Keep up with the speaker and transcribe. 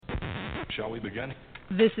Shall we begin?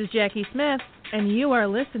 This is Jackie Smith, and you are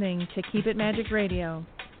listening to Keep It Magic Radio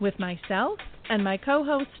with myself and my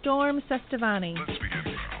co-host Storm Sestavani. Let's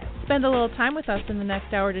begin. Spend a little time with us in the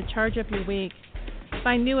next hour to charge up your week.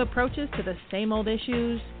 Find new approaches to the same old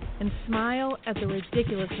issues and smile at the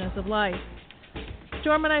ridiculousness of life.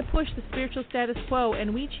 Storm and I push the spiritual status quo,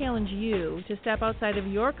 and we challenge you to step outside of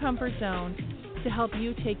your comfort zone to help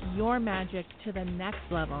you take your magic to the next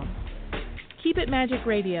level. Keep It Magic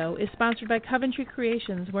Radio is sponsored by Coventry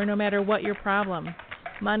Creations, where no matter what your problem,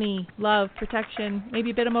 money, love, protection,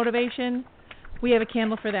 maybe a bit of motivation, we have a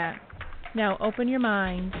candle for that. Now open your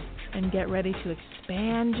mind and get ready to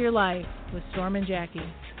expand your life with Storm and Jackie.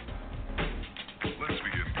 Let's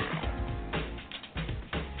begin.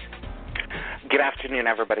 Good afternoon,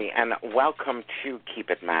 everybody, and welcome to Keep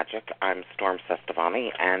It Magic. I'm Storm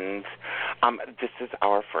Sestavani, and this is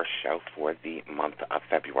our first show for the month of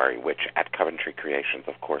February, which at Coventry Creations,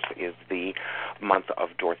 of course, is the month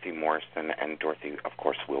of Dorothy Morrison, and Dorothy, of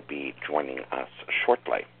course, will be joining us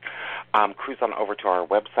shortly. Cruise on over to our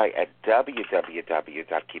website at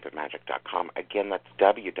www.keepitmagic.com. Again, that's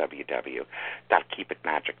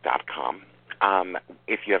www.keepitmagic.com.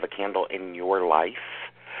 If you have a candle in your life,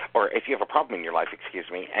 or if you have a problem in your life,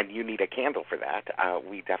 and you need a candle for that,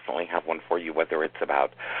 we definitely have one for you, whether it's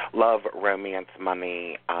about love, romance,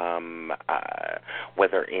 money,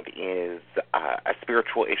 whether it is a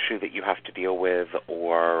spiritual issue that you have to deal with,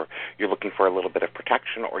 or you're looking for a little bit of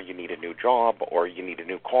protection, or you need a new job, or you need a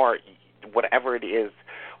new car, whatever it is,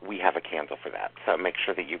 we have a candle for that. So make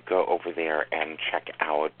sure that you go over there and check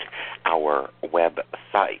out our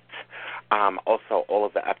website. Also, all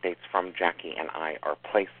of the updates from Jackie and I are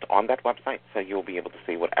placed on that website, so you'll be able to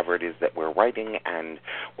see whatever it is that we're writing and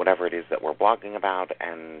whatever it is that we're blogging about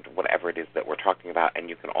and whatever it is that we're talking about. And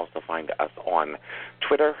you can also find us on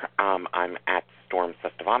Twitter. I'm at Storm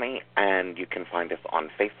Sestavani, and you can find us on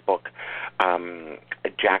Facebook.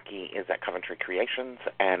 Jackie is at Coventry Creations,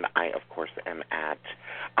 and I, of course, am at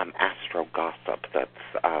Astro Gossip. That's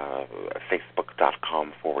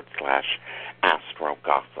facebook.com/Astro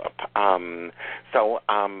Gossip.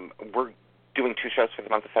 We're doing two shows for the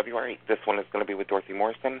month of February. This one is going to be with Dorothy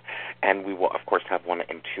Morrison, and we will, of course, have one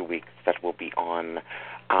in 2 weeks that will be on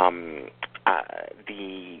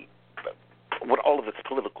what all of this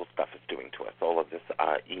political stuff is doing to us, all of this,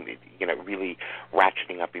 really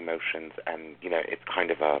ratcheting up emotions, and, it's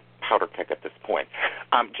kind of a powder keg at this point.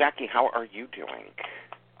 Jackie, how are you doing?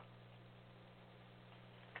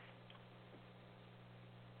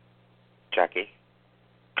 Jackie?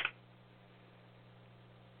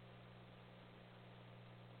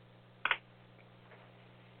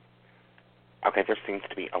 Okay, there seems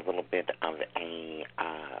to be a little bit of a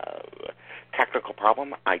technical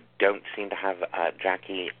problem. I don't seem to have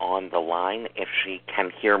Jackie on the line. If she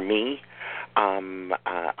can hear me,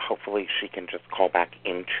 hopefully she can just call back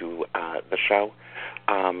into the show.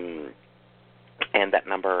 And that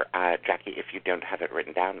number, Jackie, if you don't have it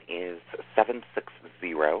written down, is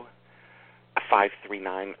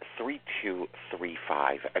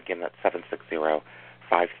 760-539-3235. Again, that's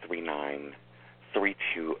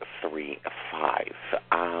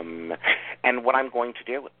 760-539-3235. And what I'm going to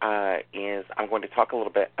do is I'm going to talk a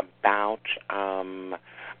little bit about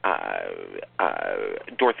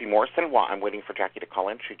Dorothy Morrison while I'm waiting for Jackie to call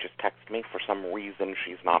in. She just texted me. For some reason,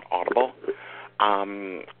 she's not audible.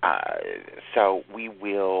 So we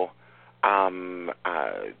will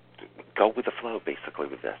go with the flow, basically,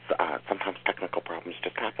 with this. Sometimes technical problems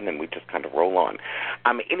just happen, and we just kind of roll on.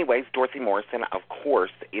 Anyways, Dorothy Morrison, of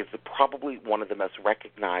course, is probably one of the most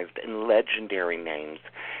recognized and legendary names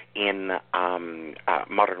in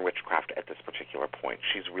modern witchcraft at this particular point.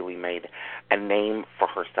 She's really made a name for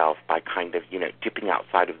herself by kind of, dipping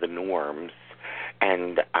outside of the norms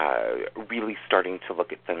and really starting to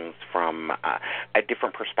look at things from a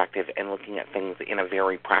different perspective and looking at things in a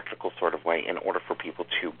very practical sort of way in order for people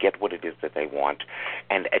to get what it is that they want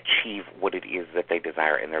and achieve what it is that they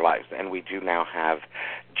desire in their lives. And we do now have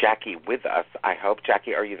Jackie with us, I hope.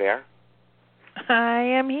 Jackie, are you there? I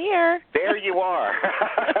am here. There you are.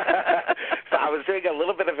 So I was doing a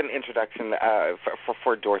little bit of an introduction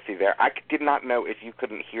for Dorothy there. I did not know if you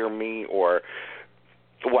couldn't hear me or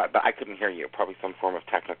what, but I couldn't hear you. Probably some form of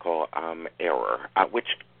technical error, which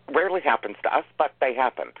rarely happens to us, but they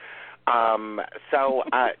happen.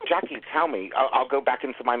 Jackie, tell me. I'll go back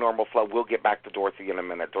into my normal flow. We'll get back to Dorothy in a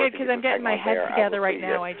minute. Good, because I'm getting my head together right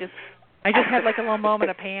now. I just had like a little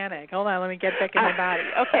moment of panic. Hold on, let me get back in my body.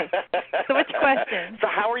 Okay, so which question? So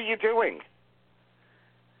how are you doing?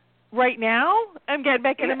 Right now? I'm getting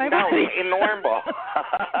back into my body. No, in normal.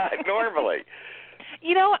 Normally.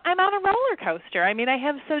 I'm on a roller coaster. I mean, I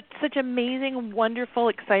have such amazing, wonderful,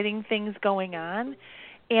 exciting things going on,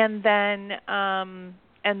 and then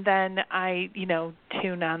I,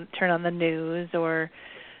 turn on the news or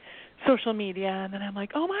social media, and then I'm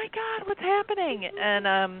like, oh my God, what's happening?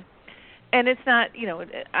 And it's not,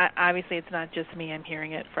 obviously it's not just me. I'm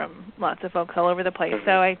hearing it from lots of folks all over the place.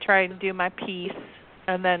 So I try to do my piece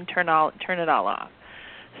and then turn it all off.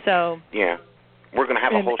 So yeah, we're going to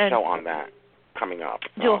have a whole show on that coming up.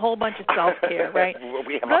 Do a whole bunch of self-care, right?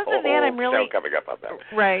 We have a whole show coming up on that.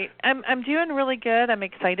 Right. I'm doing really good. I'm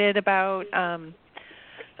excited about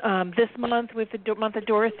this month with the month of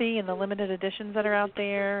Dorothy and the limited editions that are out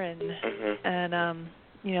there, and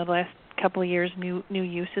the last couple of years new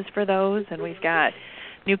uses for those, and we've got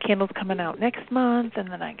new candles coming out next month,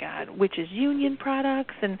 and then I got Witches Union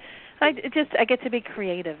products, and I get to be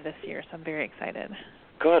creative this year, so I'm very excited.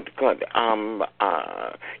 Good.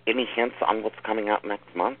 Any hints on what's coming out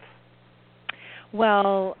next month?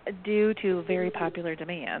 Well, due to very popular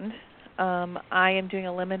demand, I am doing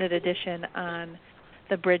a limited edition on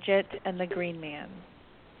the Bridget and the Green Man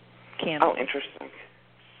candles. Oh, interesting.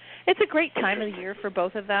 It's a great time of the year for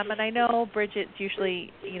both of them, and I know Bridget's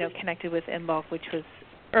usually, connected with In Bulk, which was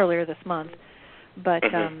earlier this month, but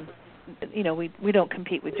we don't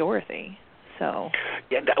compete with Dorothy, so.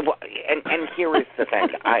 Yeah, and here is the thing: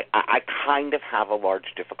 I kind of have a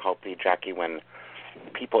large difficulty, Jackie, when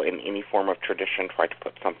people in any form of tradition try to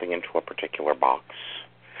put something into a particular box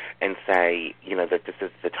and say, that this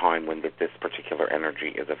is the time when this particular energy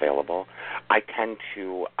is available. I tend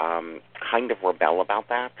to kind of rebel about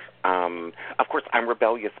that. Of course, I'm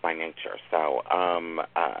rebellious by nature, so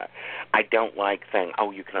I don't like saying,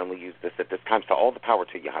 oh, you can only use this at this time, so all the power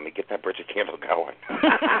to you, honey. Get that Bridget candle going.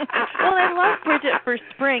 Well, I love Bridget for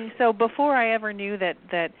spring, so before I ever knew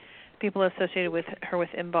that people associated with her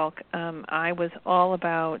with In Bulk, I was all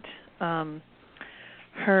about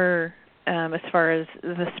her as far as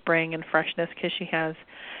the spring and freshness, because she has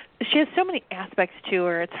so many aspects to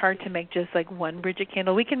her. It's hard to make just like one Bridget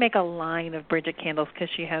candle. We can make a line of Bridget candles because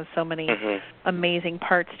she has so many amazing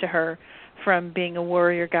parts to her, from being a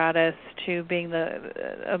warrior goddess to being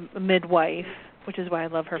a midwife, which is why I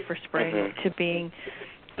love her for spring, to being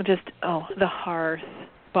just the hearth,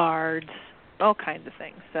 bards, all kinds of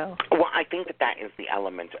things. So, well, I think that is the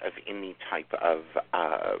element of any type of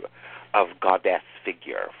goddess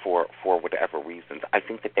figure for whatever reasons. I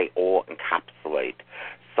think that they all encapsulate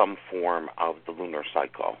some form of the lunar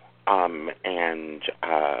cycle, and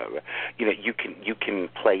you can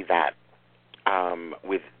play that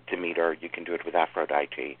with Demeter. You can do it with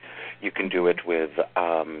Aphrodite. You can do it with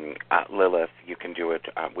Lilith. You can do it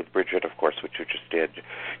with Bridget, of course, which you just did.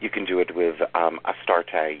 You can do it with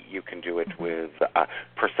Astarte. You can do it with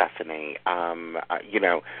Persephone.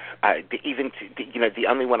 The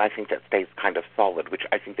only one I think that stays kind of solid, which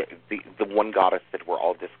I think that the one goddess that we're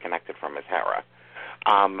all disconnected from, is Hera.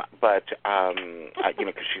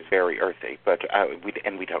 Because she's very earthy, but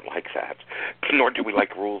we don't like that, nor do we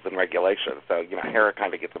like rules and regulations. So, Hera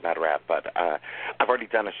kind of gets a bad rap, but I've already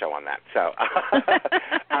done a show on that. So,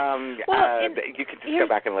 you can just go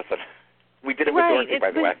back and listen. We did it with Dorothy, by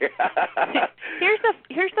the way.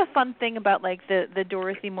 Here's the fun thing about like the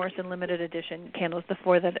Dorothy Morrison limited edition candles, the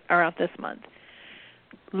 4 that are out this month.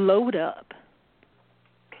 Load up.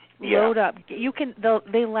 Load up.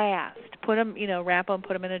 They last. Put them, wrap them,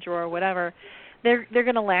 put them in a drawer, whatever. They're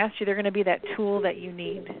going to last you. They're going to be that tool that you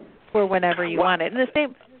need for whenever you want it. And the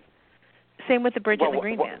same with the Bridget and the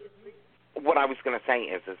Green Man. What I was going to say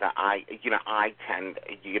is that I tend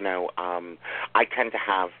to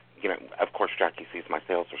have, of course, Jackie sees my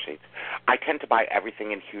sales receipts. I tend to buy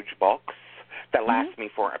everything in huge bulks that lasts me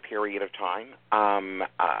for a period of time.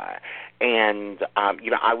 I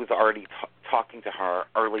was already talking to her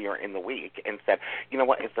earlier in the week and said, you know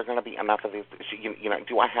what, is there going to be enough of these?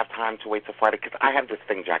 Do I have time to wait till Friday? Because I have this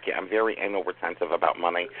thing, Jackie, I'm very anal retentive about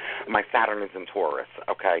money. My Saturn is in Taurus,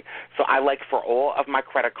 okay? So I like for all of my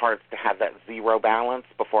credit cards to have that zero balance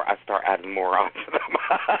before I start adding more on to them.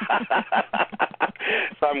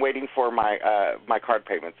 So I'm waiting for my card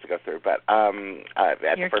payments to go through, but at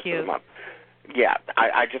the first of the month. Yeah,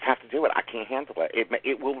 I just have to do it. I can't handle it.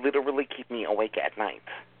 It will literally keep me awake at night.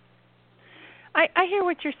 I hear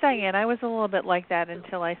what you're saying. I was a little bit like that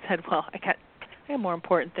until I said, well, I have more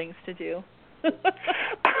important things to do. To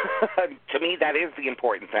me, that is the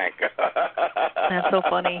important thing. That's so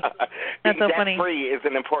funny. That's so funny. Debt-free is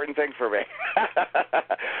an important thing for me.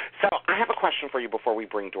 So I have a question for you before we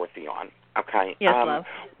bring Dorothy on, okay? Yes, love.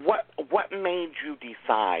 What made you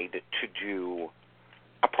decide to do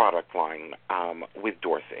a product line with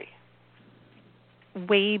Dorothy?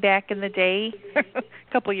 way back in the day, a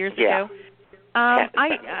couple years Yeah. ago.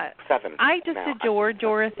 I just now. adore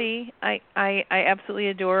Dorothy. I absolutely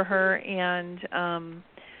adore her, and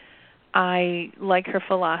I like her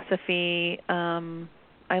philosophy.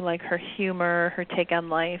 I like her humor, her take on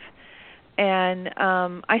life. And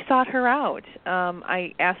I sought her out.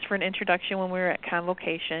 I asked for an introduction when we were at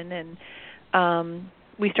Convocation, and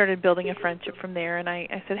we started building a friendship from there. And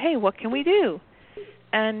I said, hey, what can we do?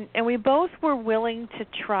 And we both were willing to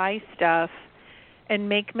try stuff and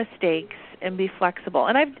make mistakes and be flexible.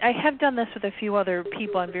 And I have done this with a few other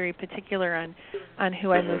people. I'm very particular on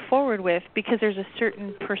who I move forward with, because there's a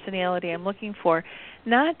certain personality I'm looking for,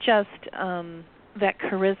 not just that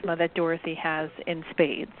charisma that Dorothy has in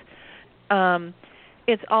spades.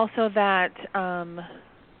 It's also that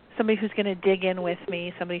somebody who's going to dig in with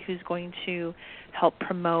me, somebody who's going to help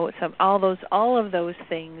promote all of those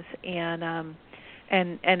things, and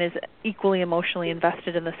is equally emotionally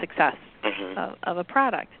invested in the success of a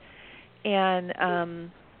product. And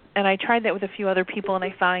I tried that with a few other people, and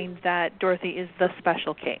I find that Dorothy is the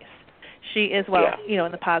special case. She is,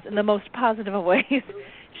 in the most positive of ways,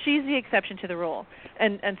 she's the exception to the rule,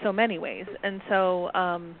 and so many ways. And so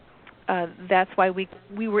that's why we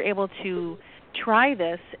were able to try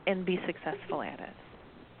this and be successful at it,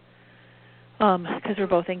 because we're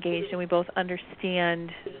both engaged and we both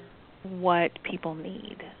understand what people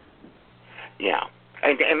need. Yeah.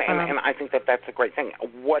 And I think that that's a great thing.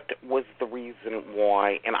 What was the reason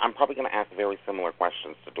why, and I'm probably going to ask very similar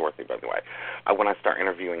questions to Dorothy, by the way, when I start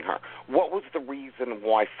interviewing her. What was the reason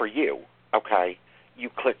why, for you, you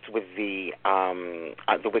clicked with the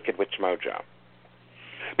Wicked Witch Mojo?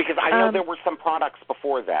 Because I know there were some products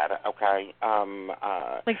before that,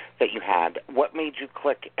 that you had. What made you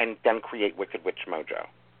click and then create Wicked Witch Mojo?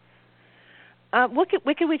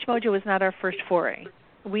 Wicked Witch Mojo was not our first foray.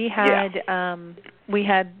 We had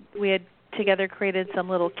together created some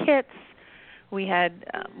little kits. We had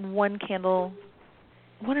one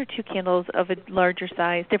or two candles of a larger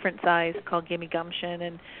size, different size, called Gimme Gumption,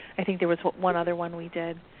 and I think there was one other one we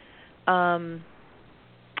did.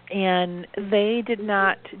 And they did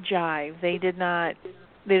not jive. They did not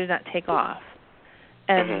take off.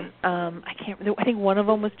 And I think one of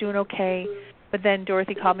them was doing okay. But then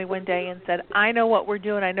Dorothy called me one day and said, I know what we're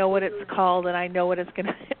doing, I know what it's called, and I know what it's going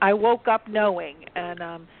to I woke up knowing,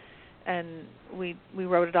 and we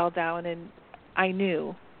wrote it all down, and I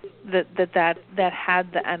knew that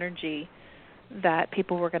had the energy that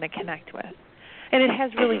people were going to connect with. And it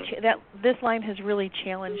has really this line has really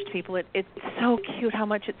challenged people. It's so cute how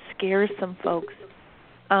much it scares some folks.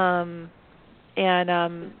 Some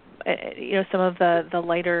of the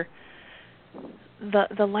lighter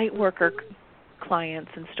the light worker clients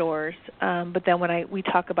and stores, but then when we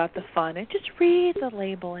talk about the fun, and just read the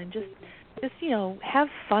label and just have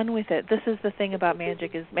fun with it. This is the thing about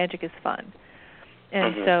magic is fun,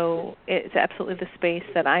 and so it's absolutely the space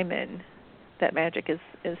that I'm in. That magic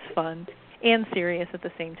is fun and serious at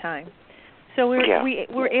the same time. So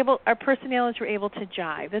we're able, our personalities were able to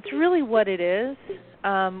jive. That's really what it is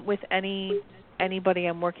with anybody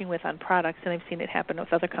I'm working with on products, and I've seen it happen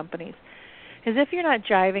with other companies. Is if you're not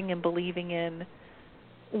jiving and believing in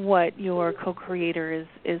what your co-creator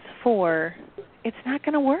is for, it's not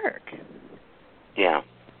going to work. Yeah.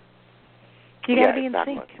 You got to be in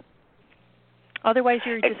sync. Otherwise,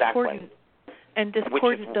 you're discordant, and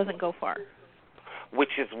discordance doesn't go far.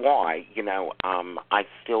 Which is why, I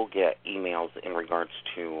still get emails in regards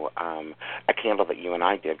to a candle that you and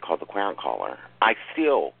I did called the Quarant Caller.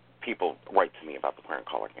 People write to me about the Quarant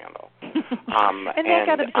Caller candle. And that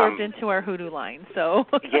got absorbed into our hoodoo line, so.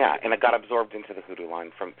 Yeah, and it got absorbed into the hoodoo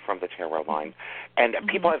line from the tarot line. And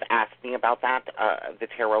people have asked me about that, the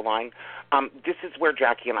tarot line. This is where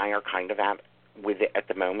Jackie and I are kind of at with it at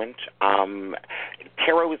the moment.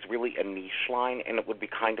 Tarot is really a niche line, and it would be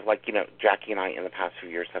kind of like, Jackie and I in the past few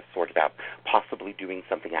years have sorted out possibly doing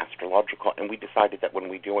something astrological, and we decided that when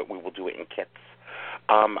we do it, we will do it in kits.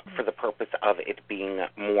 For the purpose of it being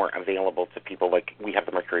more available to people. Like, we have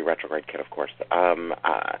the Mercury retrograde kit, of course, and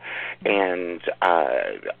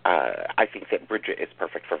I think that Bridget is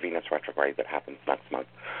perfect for Venus retrograde that happens next month.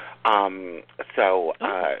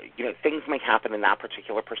 Things may happen in that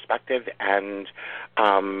particular perspective, and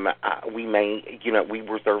we may, we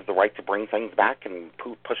reserve the right to bring things back and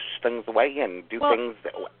push things away and do things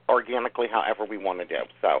organically however we want to do.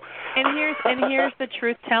 So, and here's the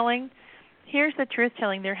truth telling. Here's the truth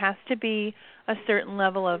telling. There has to be a certain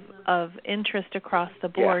level of interest across the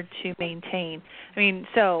board to maintain. I mean,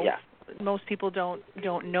 most people don't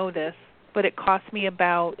know this, but it costs me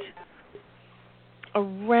about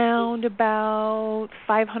around about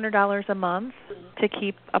 $500 a month to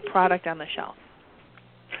keep a product on the shelf.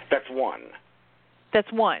 That's one.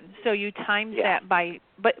 That's one. So you times that by,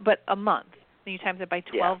 but a month. Then you times it by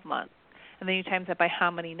 12 months, and then you times it by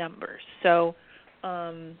how many numbers. So,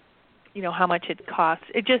 how much it costs.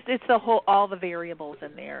 It's the whole, all the variables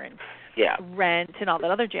in there, and rent and all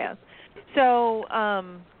that other jazz. So,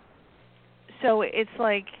 so it's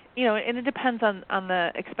like, and it depends on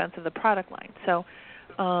the expense of the product line. So,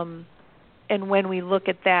 and when we look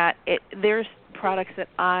at that, there's products that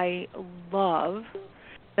I love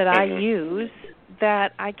that I use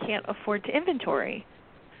that I can't afford to inventory,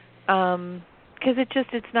 because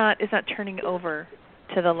it's not turning over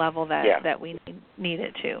to the level that we need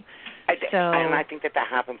it to. And I think that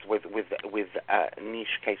happens with niche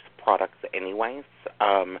case products anyways.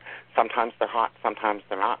 Sometimes they're hot, sometimes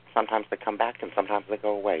they're not. Sometimes they come back, and sometimes they go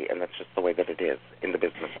away, and that's just the way that it is in the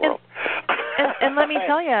business world. And let me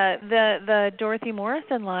tell you, the Dorothy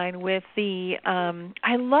Morrison line with the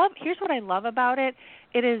here's what I love about it.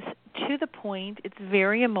 It is to the point. It's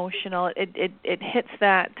very emotional. It hits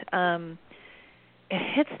that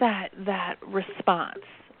that response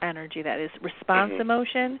energy, that is response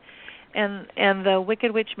emotion, and the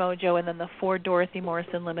Wicked Witch Mojo, and then the 4 Dorothy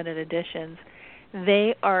Morrison limited editions.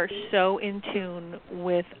 They are so in tune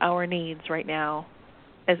with our needs right now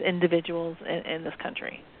as individuals in this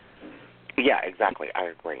country. Yeah, exactly. I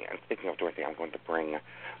agree. And speaking of Dorothy, I'm going to bring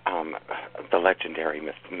the legendary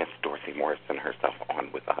Miss Dorothy Morrison herself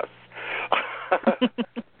on with us.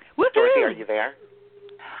 Dorothy, are you there?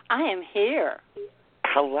 I am here.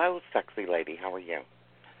 Hello, sexy lady. How are you?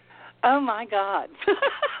 Oh, my God.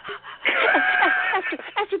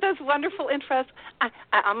 after those wonderful intros, I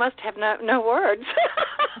almost have no words.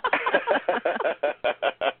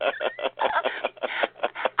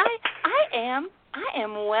 I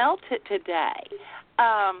am well today.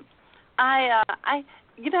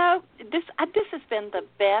 This has been the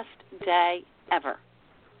best day ever.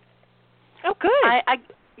 Oh, good.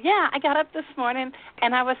 I got up this morning,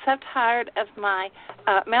 and I was so tired of my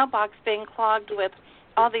mailbox being clogged with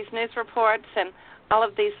all these news reports and all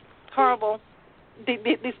of these horrible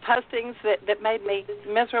these postings that made me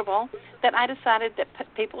miserable, that I decided that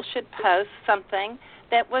people should post something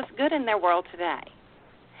that was good in their world today.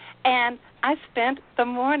 And I spent the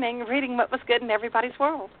morning reading what was good in everybody's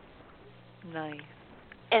world. Nice.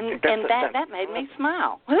 And that made me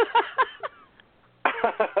smile.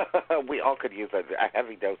 We all could use a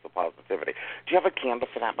heavy dose of positivity. Do you have a candle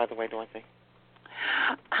for that, by the way, Dorothy?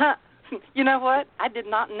 You know what? I did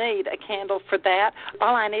not need a candle for that.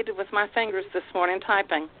 All I needed was my fingers this morning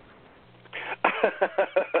typing.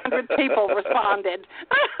 100 people responded.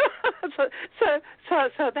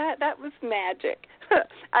 so that was magic.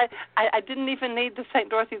 I didn't even need the St.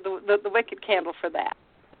 Dorothy the Wicked candle for that.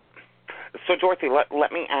 So, Dorothy,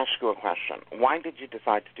 let me ask you a question. Why did you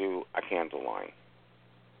decide to do a candle line?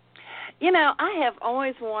 I have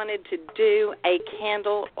always wanted to do a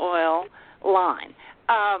candle oil line.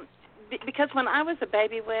 Because when I was a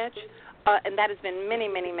baby witch, and that has been many,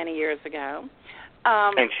 many, many years ago.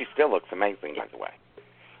 And she still looks amazing, by the way.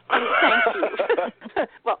 Thank you.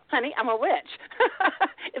 Well, honey, I'm a witch.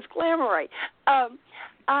 It's glamoury. All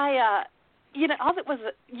that was,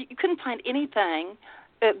 you couldn't find anything.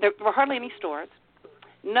 There were hardly any stores.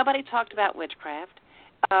 Nobody talked about witchcraft.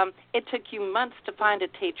 It took you months to find a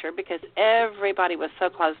teacher because everybody was so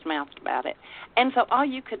closed-mouthed about it. And so all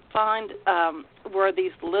you could find were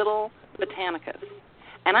these little botanicas.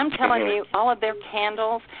 And I'm telling you, all of their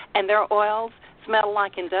candles and their oils smelled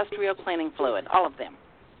like industrial cleaning fluid, all of them.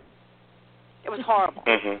 It was horrible.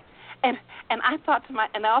 And I thought to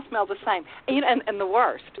and they all smelled the same. And the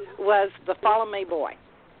worst was the Follow Me Boy.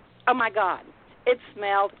 Oh, my God. It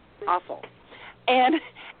smelled awful. And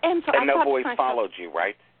so I no thought boys to myself, followed you,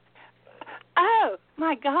 right? Oh,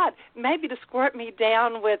 my God, maybe to squirt me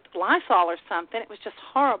down with Lysol or something. It was just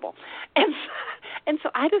horrible. And so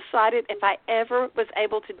I decided if I ever was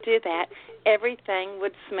able to do that, everything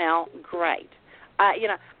would smell great.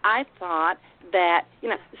 I thought that,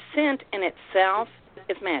 scent in itself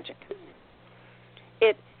is magic.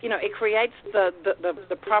 It creates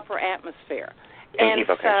the proper atmosphere. And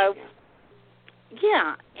so,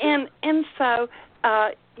 yeah, and so,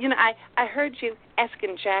 I heard you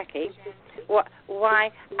asking Jackie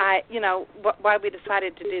why we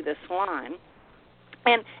decided to do this line,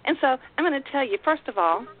 and so I'm going to tell you. First of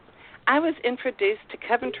all, I was introduced to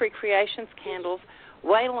Coventry Creations candles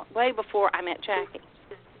way before I met Jackie,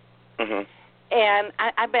 and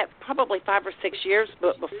I bet probably 5 or 6 years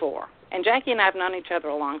before. And Jackie and I have known each other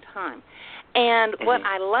a long time. And what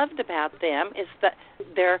I loved about them is that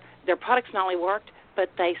their products not only worked, but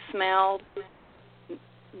they smelled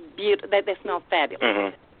beautiful. They smelled fabulous.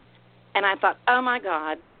 Mm-hmm. And I thought, oh, my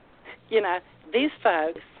God, these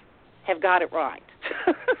folks have got it right.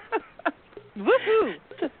 Woohoo!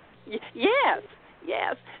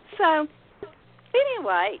 Yes. So,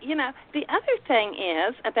 anyway, the other thing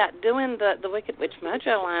is about doing the Wicked Witch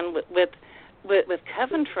Mojo line with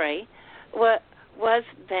Coventry was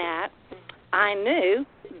that I knew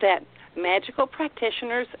that magical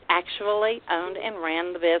practitioners actually owned and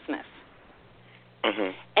ran the business.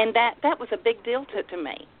 Mm-hmm. And that was a big deal to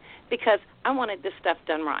me because I wanted this stuff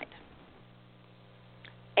done right.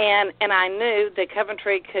 And I knew that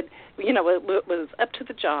Coventry could, was up to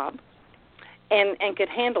the job and could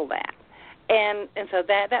handle that. And so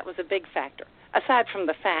that was a big factor, aside from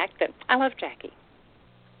the fact that I love Jackie.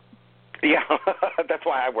 Yeah, that's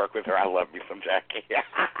why I work with her. I love me some Jackie.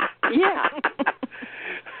 Yeah.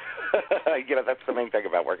 That's the main thing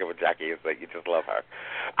about working with Jackie is that you just love her.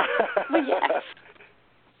 Well, yes.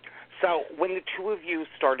 So when the two of you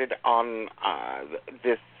started on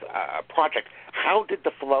this project, how did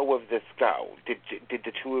the flow of this go? Did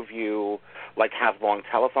the two of you have long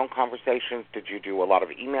telephone conversations? Did you do a lot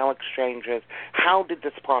of email exchanges? How did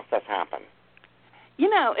this process happen?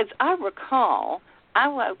 As I recall, I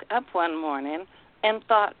woke up one morning and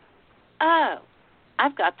thought, oh,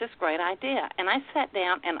 I've got this great idea. And I sat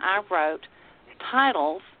down and I wrote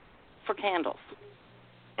titles for candles.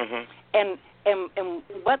 Mm-hmm. And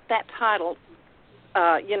what that title,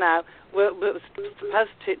 was supposed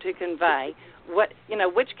to convey,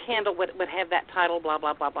 which candle would have that title, blah,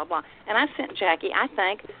 blah, blah, blah, blah. And I sent Jackie, I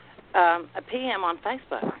think, a PM on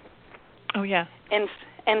Facebook. Oh, yeah. And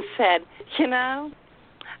said,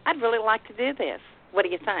 I'd really like to do this. What do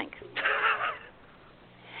you think?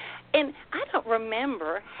 And I don't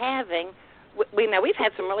remember having, we've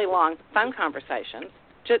had some really long phone conversations,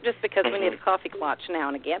 just because we need a coffee clutch now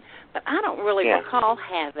and again, but I don't really recall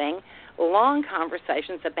having long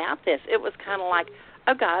conversations about this. It was kind of like,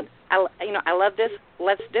 oh, God, I love this,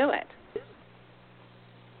 let's do it.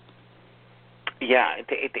 Yeah,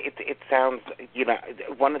 it sounds,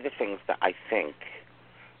 one of the things that I think,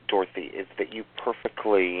 Dorothy, is that you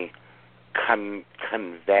perfectly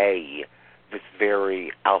convey this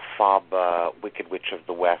very Alphaba, Wicked Witch of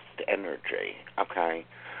the West energy, okay?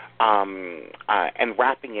 And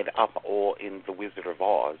wrapping it up all in The Wizard of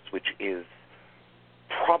Oz, which is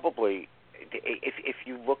probably, if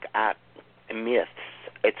you look at myths,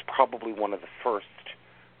 it's probably one of the first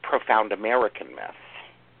profound American myths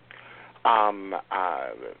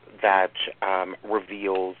that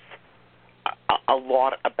reveals a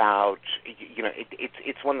lot about,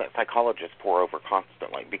 it's one that psychologists pore over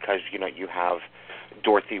constantly because, you have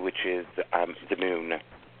Dorothy, which is the moon.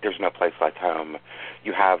 There's no place like home.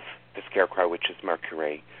 You have the Scarecrow, which is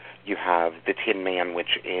Mercury. You have the Tin Man,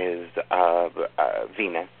 which is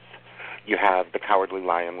Venus. You have the Cowardly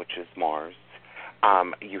Lion, which is Mars.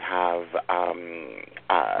 You have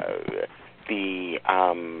the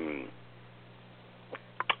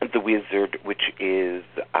Wizard, which is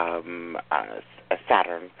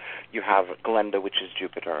Saturn. You have Glenda, which is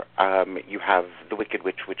Jupiter. You have the Wicked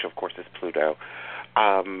Witch, which of course is Pluto.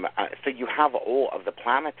 So you have all of the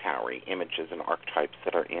planetary images and archetypes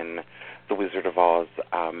that are in The Wizard of Oz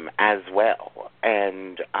as well.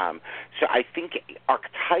 And so I think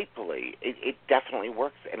archetypally it definitely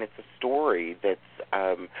works, and it's a story that's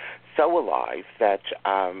so alive that,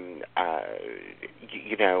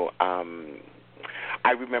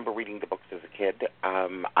 I remember reading the books as a kid.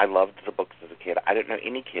 I loved the books as a kid. I don't know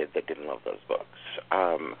any kid that didn't love those books.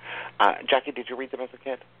 Jackie, did you read them as a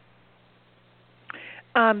kid?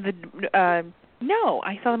 No,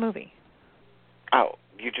 I saw the movie. Oh,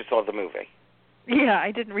 you just saw the movie? Yeah,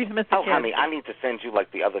 I didn't read them as a kid. Oh, honey, I need to send you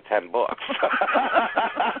the other 10 books.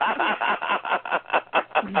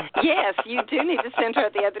 Yes, you do need to send her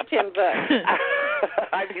the other 10 books.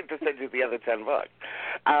 I need to send you the other 10 books.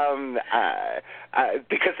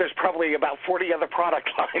 Because there's probably about 40 other product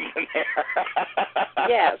lines in there.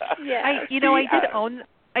 Yes, yeah.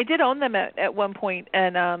 I did own them at one point,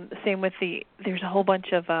 and same with there's a whole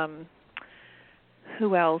bunch of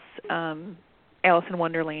who else? Alice in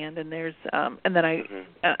Wonderland, and there's and then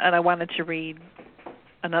I wanted to read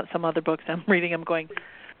some other books. I'm reading them, going,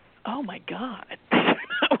 oh my God, that's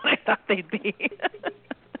not what I thought they'd be.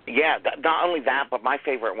 Yeah, not only that, but my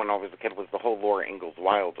favorite when I was a kid was the whole Laura Ingalls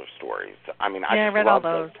Wilder stories. I mean, I just read love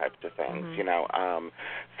all those types of things, Mm-hmm.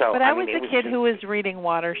 So, but I was the kid who was reading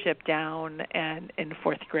Watership Down and in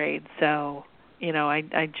 4th grade, so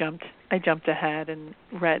I jumped ahead and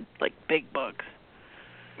read big books.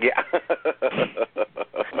 Yeah.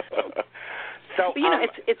 So,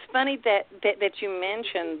 it's funny that you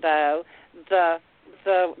mentioned though the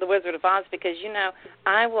Wizard of Oz, because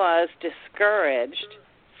I was discouraged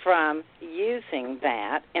from using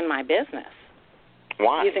that in my business.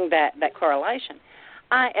 Why? Using that correlation.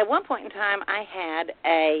 At one point in time, I had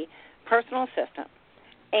a personal assistant,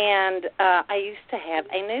 and I used to have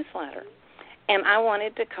a newsletter, and I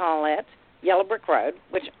wanted to call it Yellow Brick Road,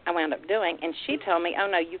 which I wound up doing, and she told me, oh,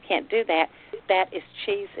 no, you can't do that. That is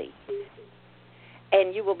cheesy,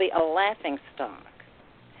 and you will be a laughing stock.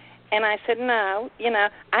 And I said, no,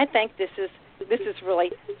 I think this is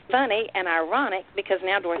really funny and ironic, because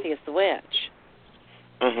now Dorothy is the witch.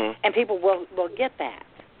 Mm-hmm. And people will get that.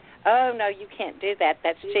 Oh, no, you can't do that.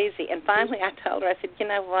 That's cheesy. And finally I told her, I said, you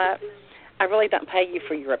know what? I really don't pay you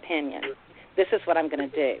for your opinion. This is what I'm going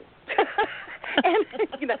to do. And,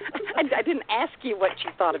 I didn't ask you what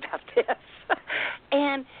you thought about this.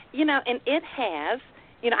 And, and it has,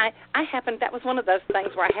 I happened, that was one of those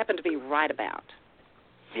things where I happened to be right about.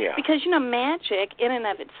 Yeah. Because, magic in and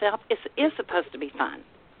of itself is supposed to be fun.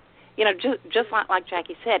 Just like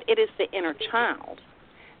Jackie said, it is the inner child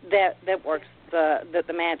that works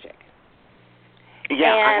the magic.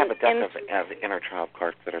 Yeah, I have a deck of inner child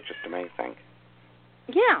cards that are just amazing.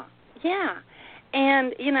 Yeah.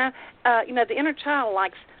 And, the inner child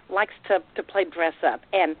likes to play dress up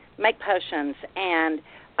and make potions, and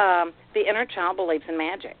the inner child believes in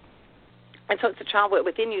magic. And so it's a child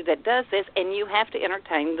within you that does this, and you have to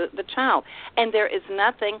entertain the child. And there is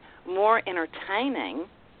nothing more entertaining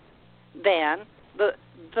than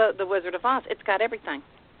the Wizard of Oz. It's got everything.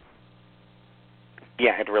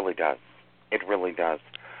 Yeah, it really does. It really does.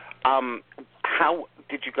 How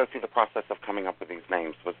did you go through the process of coming up with these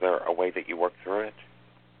names? Was there a way that you worked through it?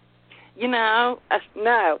 No.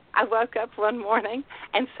 I woke up one morning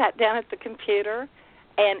and sat down at the computer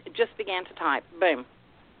and just began to type. Boom.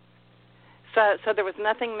 So there was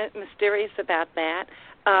nothing mysterious about that.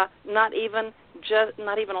 Not even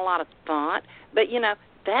a lot of thought. But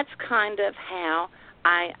that's kind of how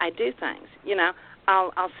I do things.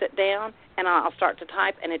 I'll sit down and I'll start to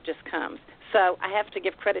type, and it just comes. So I have to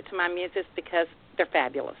give credit to my muses because they're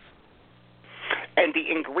fabulous. And the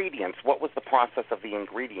ingredients, what was the process of the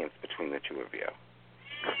ingredients between the two of you?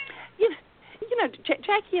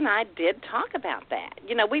 Jackie and I did talk about that.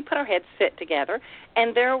 We put our heads sit together,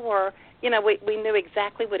 and there were, we knew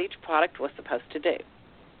exactly what each product was supposed to do.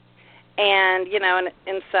 And,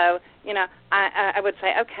 and so, I would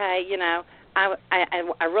say, okay,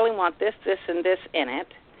 I really want this, and this in it.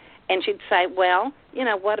 And she'd say, well,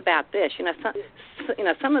 what about this?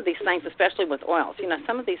 Some of these things, especially with oils,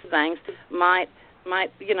 some of these things might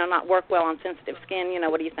not work well on sensitive skin.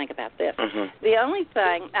 What do you think about this? Mm-hmm. The only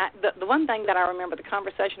thing, the one thing that I remember, the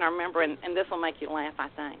conversation I remember, and this will make you laugh, I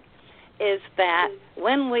think, is that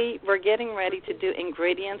when we were getting ready to do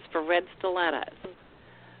ingredients for red stilettos,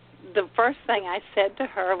 the first thing I said to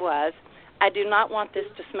her was, I do not want this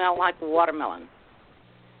to smell like watermelon.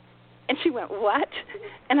 And she went, what?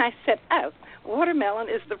 And I said, oh, watermelon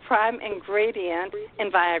is the prime ingredient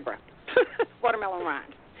in Viagra, watermelon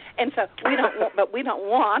rind. And so we don't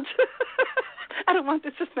want, I don't want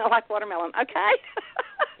this to smell like watermelon, okay?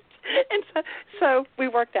 And so we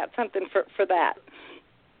worked out something for that.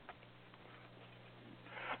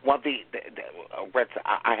 Well,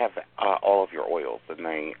 I have all of your oils, and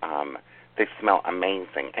they smell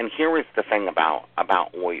amazing. And here is the thing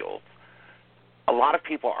about oils. A lot of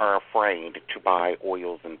people are afraid to buy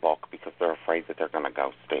oils in bulk because they're afraid that they're going to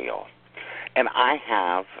go stale. And I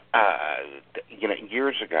have,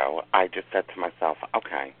 years ago, I just said to myself,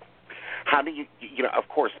 okay, how do you, of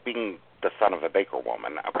course, being the son of a baker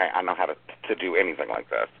woman, okay, I know how to do anything like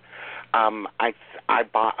this. I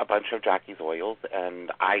bought a bunch of Jackie's oils,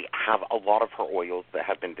 and I have a lot of her oils that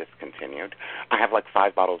have been discontinued. I have like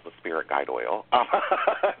 5 bottles of Spirit Guide oil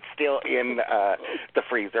still in the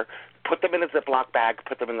freezer. Put them in a Ziploc bag,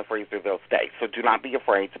 put them in the freezer, they'll stay. So do not be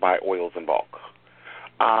afraid to buy oils in bulk.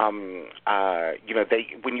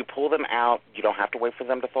 When you pull them out, you don't have to wait for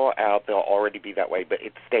them to thaw out. They'll already be that way, but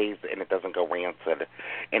it stays and it doesn't go rancid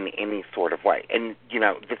in any sort of way. And,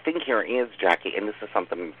 the thing here is, Jackie, and this is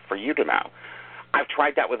something for you to know, I've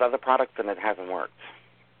tried that with other products and it hasn't worked.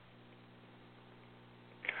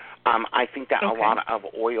 I think that a lot of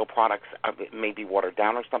oil products may be watered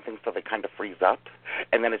down or something, so they kind of freeze up,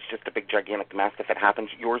 and then it's just a big, gigantic mess. If it happens,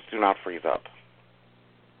 yours do not freeze up.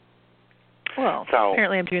 Well,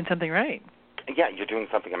 apparently I'm doing something right. Yeah, you're doing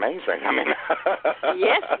something amazing. I mean,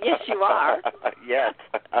 yes, you are. Yes.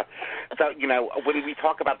 So, when we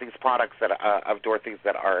talk about these products that of Dorothy's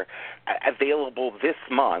that are available this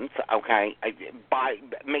month, okay,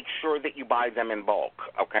 make sure that you buy them in bulk,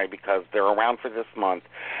 okay, because they're around for this month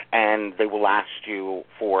and they will last you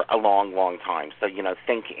for a long, long time. So,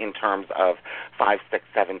 think in terms of 5, 6,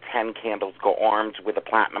 7, 10 candles. Go armed with a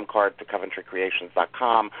platinum card to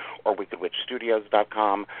CoventryCreations.com or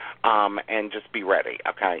WickedWitchStudios.com, and just be ready,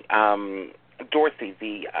 okay? Dorothy,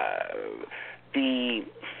 the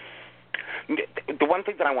one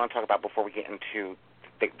thing that I want to talk about before we get into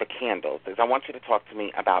the candles is I want you to talk to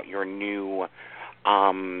me about your new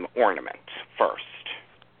ornament first.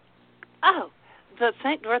 Oh, the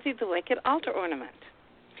St. Dorothy the Wicked altar ornament.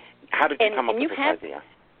 How did you come up with this idea?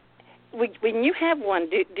 When you have one,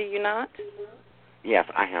 do you not? Yes,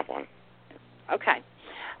 I have one. Okay.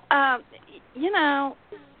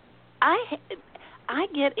 I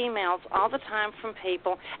get emails all the time from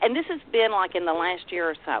people, and this has been like in the last year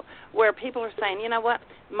or so, where people are saying, you know what,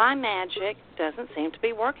 my magic doesn't seem to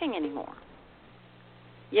be working anymore.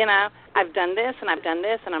 I've done this and I've done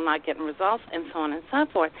this and I'm not getting results and so on and so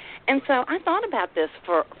forth. And so I thought about this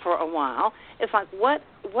for a while. It's like, what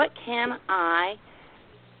can I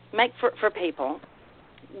make for people?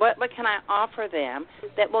 What can I offer them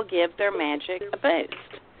that will give their magic a boost?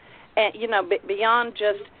 And, beyond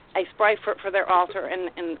just a spray for their altar and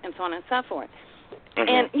so on and so forth.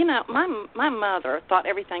 Mm-hmm. And, my mother thought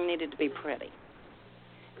everything needed to be pretty.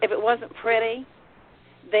 If it wasn't pretty,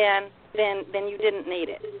 then you didn't need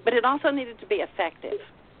it. But it also needed to be effective.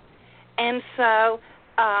 And so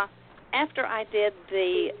after I did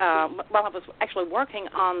I was actually working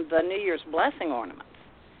on the New Year's blessing ornaments,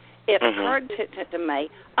 it mm-hmm. occurred to me,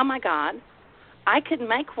 oh, my God, I could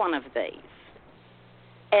make one of these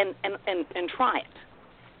and try it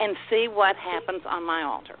and see what happens on my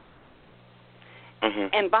altar. Mm-hmm.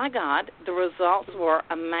 And by God, the results were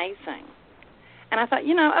amazing. And I thought,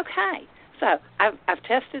 okay, so I've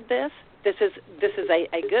tested this. This is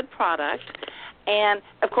a good product. And,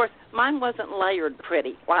 of course, mine wasn't layered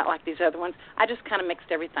pretty like these other ones. I just kind of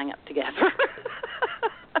mixed everything up together.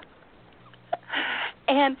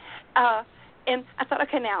 And I thought,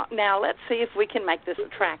 okay, now let's see if we can make this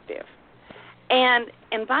attractive. And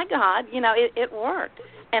by God, it worked.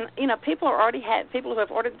 And people who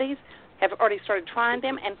have ordered these have already started trying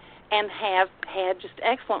them and have had just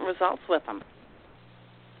excellent results with them.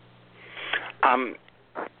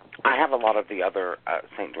 I have a lot of the other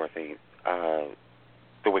St. Dorothy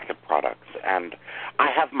the Wicked products, and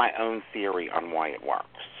I have my own theory on why it works.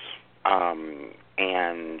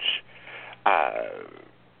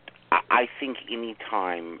 I think any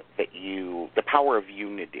time that the power of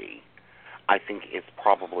unity, I think, is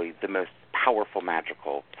probably the most powerful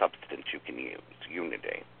magical substance you can use,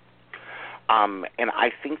 unity. And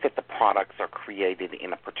I think that the products are created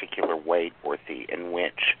in a particular way, Dorothy, in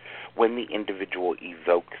which when the individual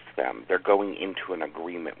evokes them, they're going into an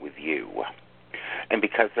agreement with you. And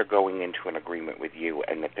because they're going into an agreement with you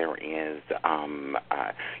and that there is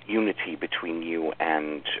unity between you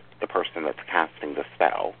and the person that's casting the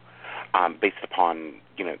spell, based upon,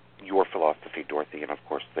 your philosophy, Dorothy, and, of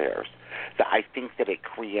course, theirs, that I think that it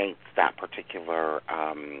creates that particular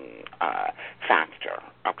factor,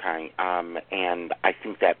 okay? And I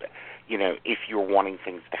think that, if you're wanting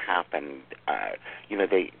things to happen,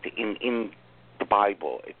 in the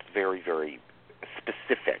Bible, it's very, very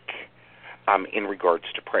specific in regards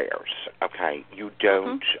to prayers, okay? You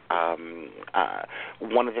don't,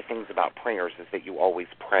 one of the things about prayers is that you always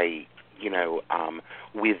pray,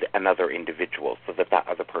 with another individual so that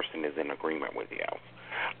other person is in agreement with you.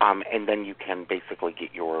 And then you can basically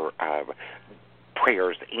get your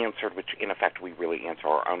prayers answered, which, in effect, we really answer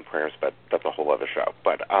our own prayers, but that's a whole other show.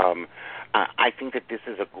 But I think that this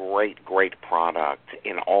is a great, great product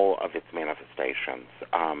in all of its manifestations,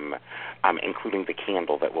 including the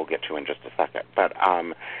candle that we'll get to in just a second. But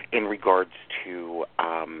in regards to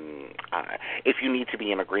if you need to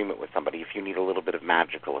be in agreement with somebody, if you need a little bit of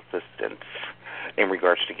magical assistance in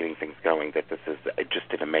regards to getting things going, that this is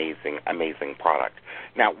just an amazing, amazing product.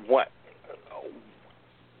 Now,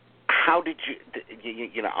 how did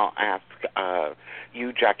you, I'll ask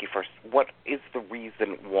you, Jackie, first, what is the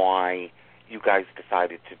reason why you guys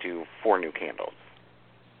decided to do 4 new candles?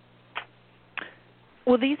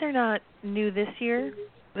 Well, these are not new this year.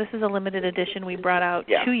 This is a limited edition we brought out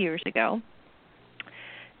 2 years ago.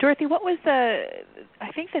 Dorothy, what was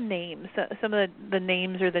I think the names, some of the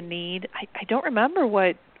names or the need, I don't remember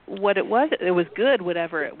what it was. It was good,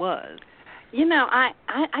 whatever it was.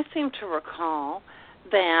 I seem to recall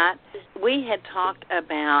that we had talked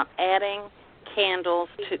about adding candles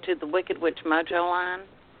to the Wicked Witch Mojo line,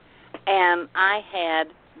 and I had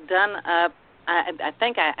done up, I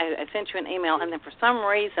think I sent you an email, and then for some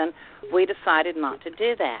reason we decided not to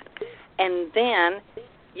do that. And then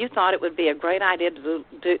you thought it would be a great idea to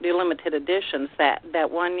do limited editions that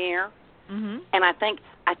one year. Mm-hmm. And I think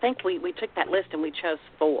we took that list and we chose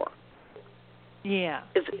 4. Yeah.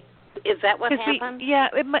 Is that what happened?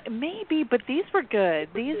 Maybe, but these were good.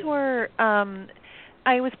 These were,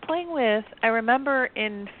 I was playing with, I remember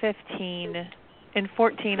in 14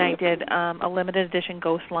 I did a limited edition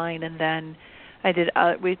Ghost line, and then I did,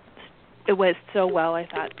 it was so well, I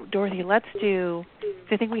thought, Dorothy, let's do,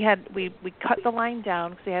 I think we cut the line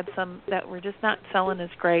down because we had some that were just not selling as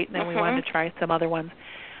great, and then we wanted to try some other ones.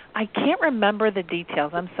 I can't remember the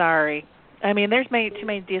details. I'm sorry. I mean, there's too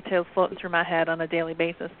many details floating through my head on a daily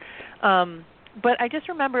basis. But I just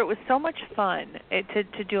remember it was so much fun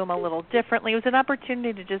to do them a little differently. It was an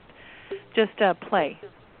opportunity to just play.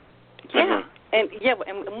 Yeah, and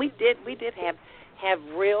we did have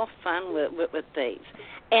real fun with these,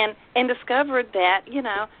 and discovered that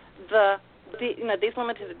these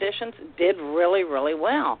limited editions did really, really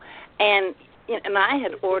well, and I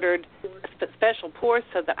had ordered special pours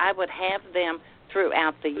so that I would have them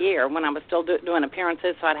throughout the year when I was still doing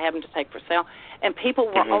appearances, so I'd have them to take for sale. And people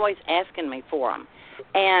were always asking me for them.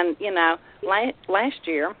 And, last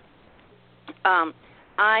year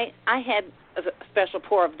I had a special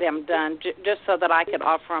pour of them done just so that I could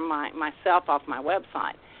offer them myself off my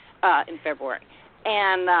website in February.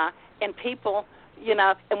 And people,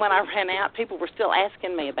 and when I ran out, people were still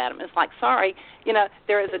asking me about them. It's like, sorry,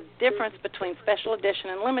 there is a difference between special edition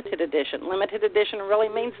and limited edition. Limited edition really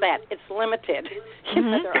means that it's limited.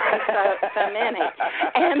 There are so many,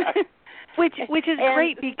 and which is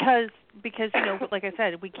great because like I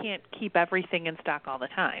said, we can't keep everything in stock all the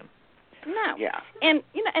time. No. Yeah. And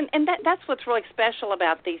and that's what's really special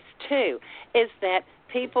about these two is that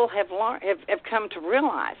people have come to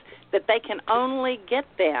realize that they can only get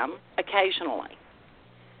them occasionally.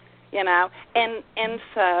 And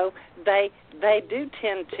so they do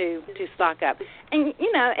tend to stock up. And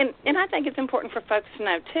and I think it's important for folks to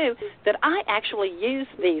know too that I actually use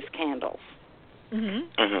these candles. Mm-hmm.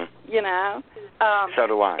 Mm-hmm. So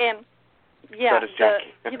do I. And yeah, so does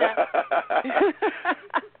Jackie.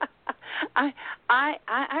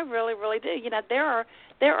 I really, really do. There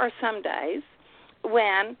are some days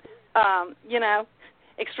when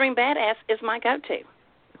Extreme Badass is my go-to.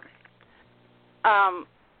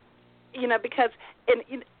 Because and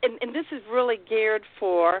this is really geared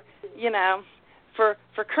for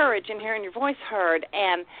for courage and hearing your voice heard,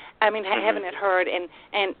 and I mean having it heard, and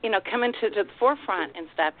coming to the forefront and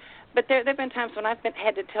stuff. But there have been times when I've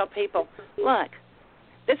had to tell people, look,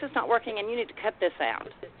 this is not working, and you need to cut this out.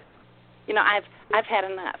 I've had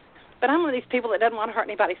enough. But I'm one of these people that doesn't want to hurt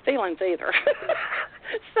anybody's feelings either.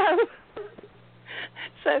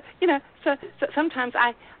 So sometimes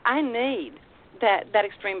I need that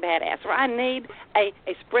Extreme Badass, or I need a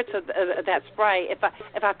spritz of that spray if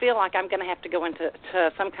I feel like I'm going to have to go into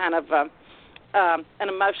some kind of an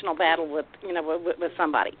emotional battle with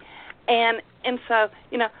somebody, and so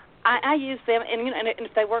I use them, and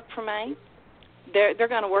if they work for me, they're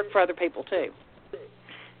going to work for other people too.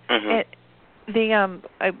 Mm-hmm.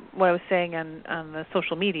 What I was saying on the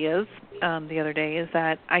social medias the other day is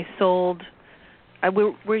that we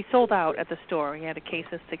sold out at the store. We had a case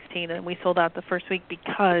of 16, and we sold out the first week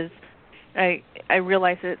because I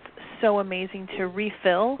realized it's so amazing to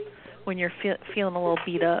refill when you're feeling a little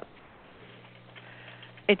beat up.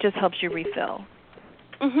 It just helps you refill.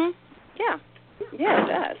 Mhm. Yeah, it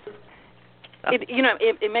does.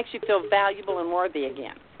 It makes you feel valuable and worthy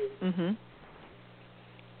again. Mhm.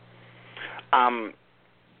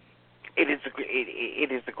 It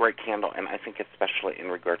is a great candle, and I think especially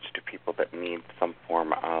in regards to people that need some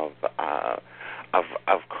form of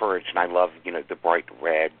courage. And I love the bright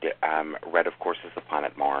red. Red, of course, is the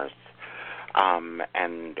planet Mars,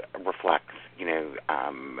 and reflects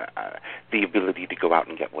the ability to go out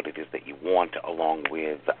and get what it is that you want, along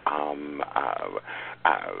with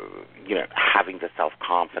having the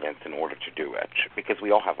self-confidence in order to do it. Because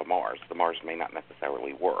we all have a Mars. The Mars may not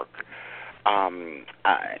necessarily work.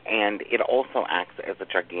 And it also acts as a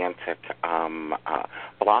gigantic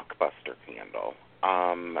blockbuster candle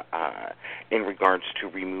in regards to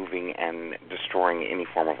removing and destroying any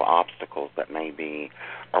form of obstacles that may be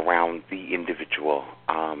around the individual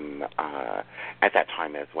at that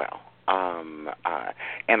time as well.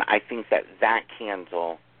 And I think that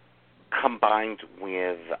candle combined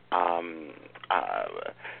with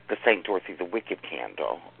the St. Dorothy the Wicked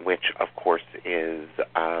candle, which of course is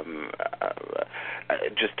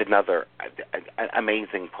just another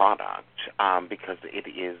amazing product because it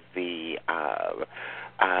is the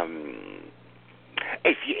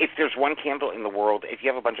if there's one candle in the world, if you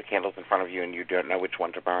have a bunch of candles in front of you and you don't know which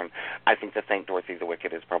one to burn, I think that St. Dorothy the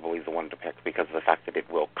Wicked is probably the one to pick because of the fact that it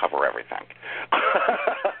will cover everything.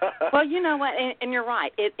 Well, you know what, and you're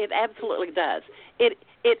right. It absolutely does. It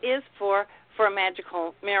is for a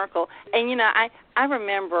magical miracle. And, you know, I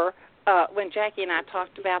remember when Jackie and I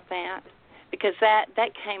talked about that, because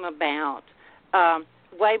that came about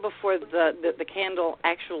way before the candle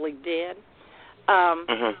actually did.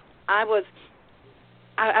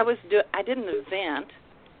 I did an event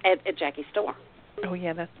at Jackie's store. Oh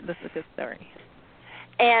yeah, that's a good story.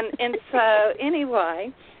 And so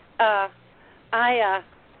anyway, I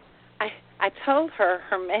told her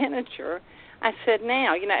manager, I said,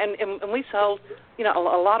 now, you know, and we sold, you know,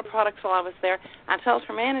 a lot of products while I was there. I told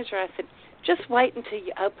her manager, I said, just wait until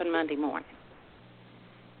you open Monday morning.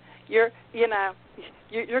 You're going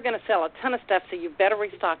to sell a ton of stuff, so you better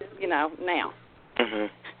restock, you know, now.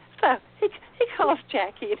 So he calls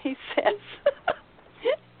Jackie and he says,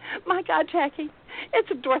 my God, Jackie,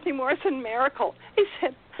 it's a Dorothy Morrison miracle. He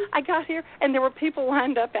said, I got here and there were people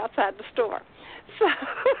lined up outside the store.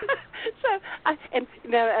 And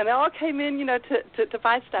they all came in, you know, to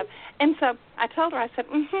buy stuff. And so I told her, I said,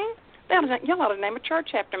 y'all ought to name a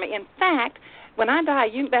church after me. In fact, when I die,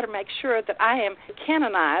 you better make sure that I am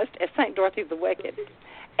canonized as St. Dorothy the Wicked.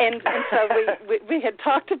 And so we had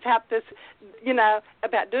talked about this, you know,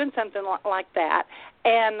 about doing something like that,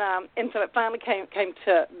 and so it finally came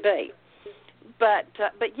to be. But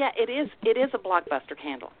yeah, it is a blockbuster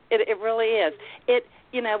candle. It really is. It,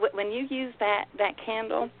 you know, when you use that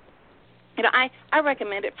candle, you know, I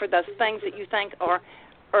recommend it for those things that you think are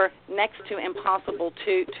next to impossible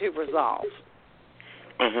to resolve.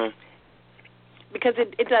 Because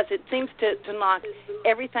it does. It seems to knock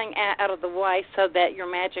everything out of the way so that your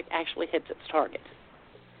magic actually hits its target.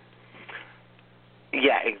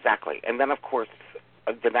 Yeah, exactly. And then, of course,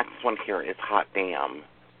 the next one here is Hot Damn.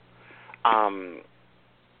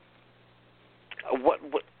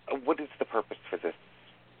 What is the purpose for this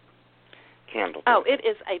candle? Oh, it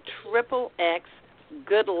is a XXX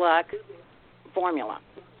good luck formula.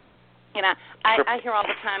 You know, I hear all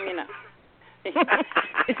the time, you know.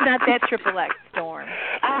 It's not that XXX, Storm.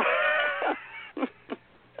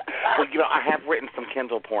 Well, you know, I have written some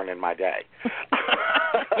Kindle porn in my day.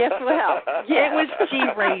 Yes, well, yeah. It was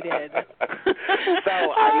G-rated. So,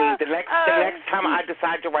 I mean, the next time I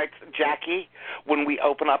decide to write Jackie, when we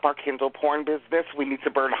open up our Kindle porn business, we need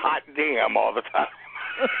to burn Hot Damn all the time.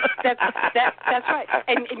 That's right,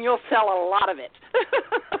 and you'll sell a lot of it.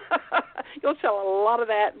 You'll sell a lot of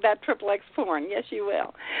that XXX porn. Yes, you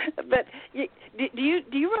will. But do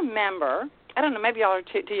you remember? I don't know. Maybe y'all are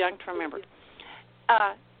too young to remember.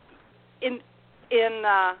 In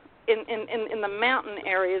the mountain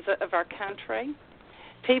areas of our country,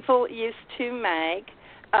 people used to make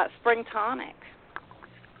spring tonic.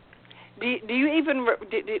 Do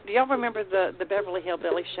y'all remember the Beverly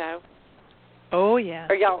Hillbillies show? Oh yeah.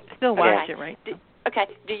 Or y'all still watch it right now. Okay.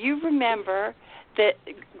 Do you remember that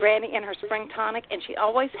Granny in her spring tonic, and she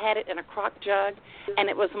always had it in a crock jug, and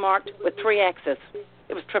it was marked with 3 X's.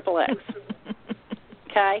 It was XXX.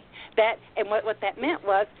 Okay. And what that meant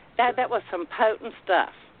was that was some potent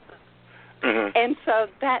stuff. And so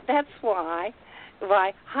that's why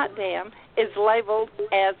Hot Damn is labeled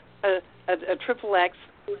as a XXX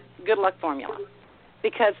good luck formula,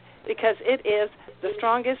 because it is the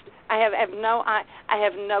strongest. I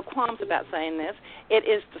have no qualms about saying this. It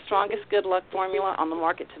is the strongest good luck formula on the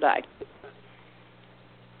market today.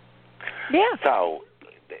 Yeah. So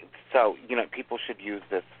you know, people should use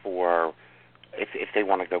this for if they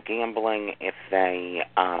want to go gambling, if they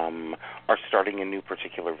are starting a new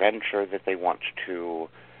particular venture that they want to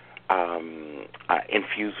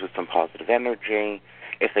infuse with some positive energy,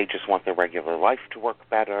 if they just want their regular life to work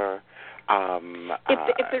better.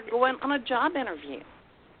 If they're going on a job interview.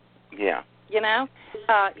 Yeah. Yes.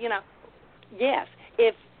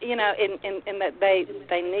 If in that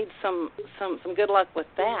they need some good luck with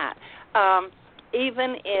that.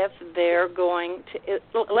 Even if they're going to,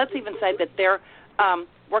 let's even say that they're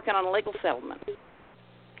working on a legal settlement.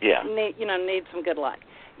 Yeah. Need some good luck.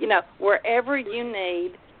 Wherever you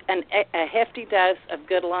need a hefty dose of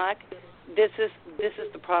good luck, this is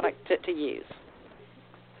the product to use.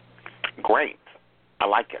 Great. I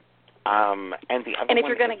like it. And if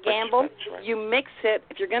you're going to gamble, right? You mix it.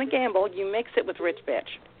 If you're going to gamble, you mix it with Rich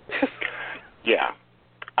Bitch. Yeah.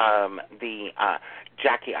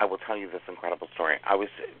 Jackie, I will tell you this incredible story. I was,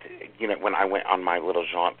 when I went on my little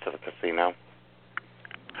jaunt to the casino,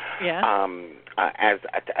 as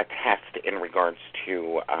a test in regards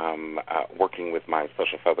to working with my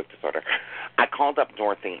social phobic disorder. I called up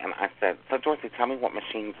Dorothy and I said, "So Dorothy, tell me what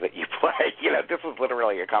machines that you play." This was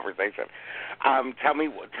literally a conversation. Tell me.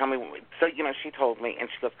 So she told me, and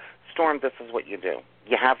she goes, "Storm, this is what you do.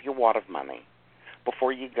 You have your wad of money.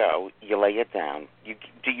 Before you go, you lay it down.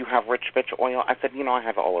 Do you have Rich Bitch oil?" I said, "I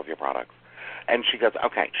have all of your products." And she goes,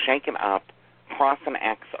 "Okay, shake it up, cross an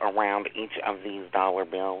X around each of these dollar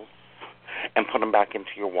bills, and put them back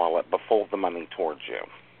into your wallet, but fold the money towards you.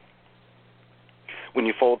 When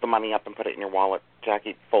you fold the money up and put it in your wallet,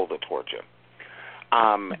 Jackie, fold it towards you."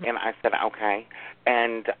 And I said, "Okay."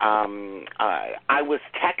 And I was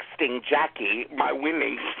texting Jackie my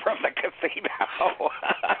winnings from the casino.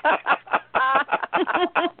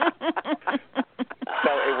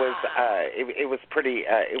 So it was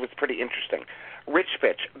pretty interesting. Rich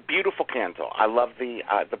Bitch, beautiful candle. I love the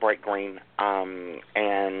bright green, and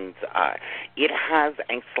it has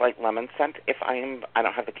a slight lemon scent. I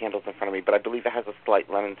don't have the candles in front of me, but I believe it has a slight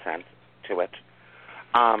lemon scent to it.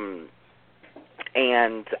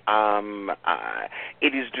 And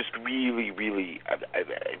it is just really, really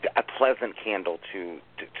a pleasant candle to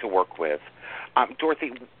work with.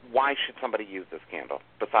 Dorothy, why should somebody use this candle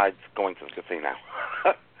besides going to the casino?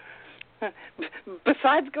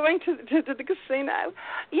 Besides going to the casino,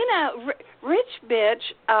 Rich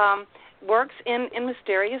Bitch works in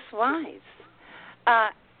mysterious ways.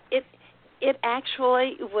 It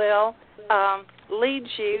actually will lead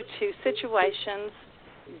you to situations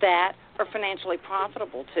that are financially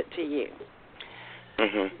profitable to you.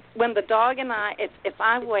 Mm-hmm. When the dog and I, if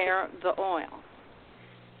I wear the oil,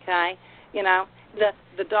 okay,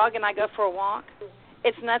 the dog and I go for a walk,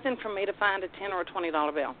 it's nothing for me to find a $10 or a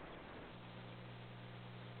 $20 bill.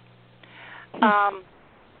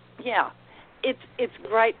 It's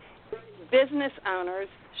great. Business owners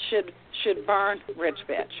should burn Rich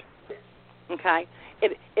Bitch. Okay,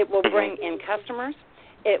 it will bring in customers.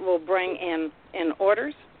 It will bring in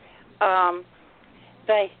orders. And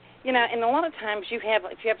a lot of times if you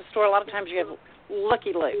have a store, a lot of times you have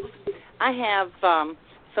looky-loos. I have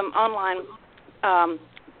some online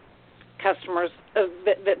customers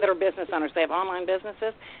that are business owners. They have online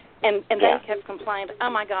businesses, and they have complained, "Oh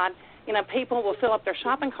my God, people will fill up their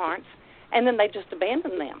shopping carts and then they just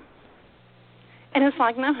abandon them." And it's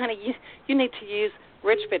like, no, honey, you need to use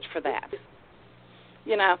Rich Bitch for that.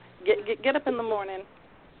 Get up in the morning.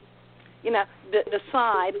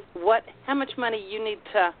 Decide how much money you need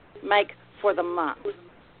to make for the month,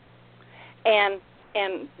 and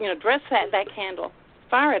dress that candle,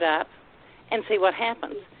 fire it up, and see what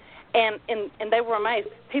happens. And they were amazed.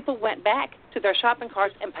 People went back to their shopping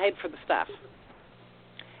carts and paid for the stuff.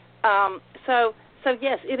 So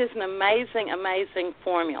yes, it is an amazing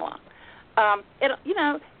formula.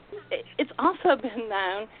 It's also been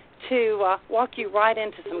known to walk you right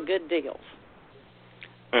into some good deals.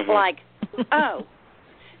 Mm-hmm. Like,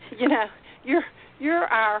 you're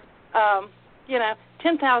our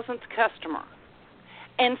 10,000th customer,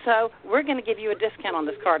 and so we're going to give you a discount on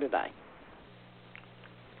this car today.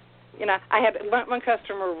 I had one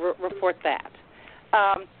customer report that.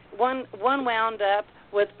 One wound up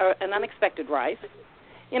with an unexpected raise.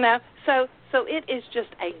 So it is just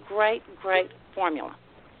a great formula.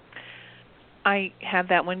 I have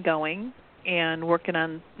that one going and working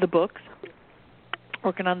on the books,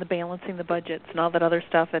 working on the balancing the budgets and all that other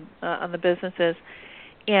stuff on the businesses,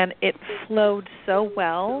 and it flowed so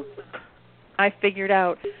well. I just figured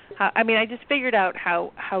out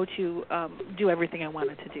how to do everything I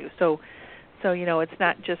wanted to do. So it's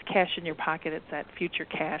not just cash in your pocket; it's that future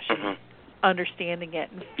cash and understanding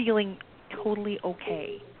it and feeling totally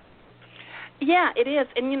okay. Yeah, it is,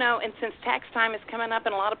 and since tax time is coming up,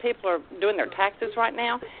 and a lot of people are doing their taxes right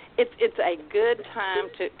now, it's a good time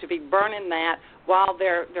to be burning that while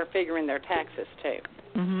they're figuring their taxes too.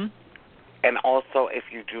 Mm-hmm. And also,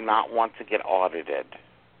 if you do not want to get audited,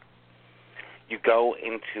 you go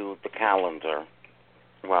into the calendar.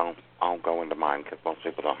 Well, I'll go into mine because most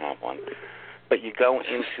people don't have one. But you go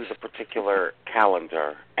into the particular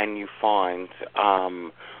calendar and you find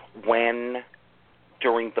when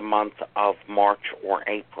during the month of March or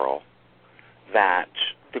April that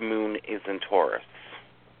the moon is in Taurus,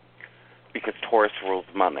 because Taurus rules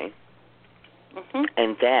money. Mm-hmm.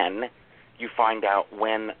 And then you find out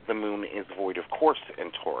when the moon is void of course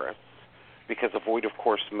in Taurus, because a void of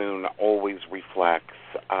course moon always reflects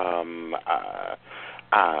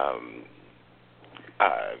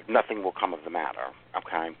nothing will come of the matter,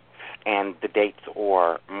 okay? And the dates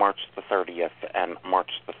are March the 30th and March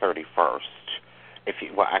the 31st.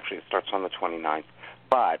 Actually it starts on the 29th,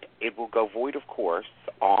 but it will go void, of course,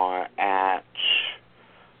 on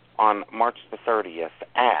March the 30th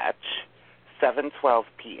at 7:12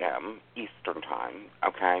 p.m. Eastern Time,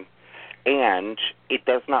 okay? And it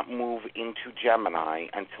does not move into Gemini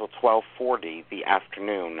until 12:40 the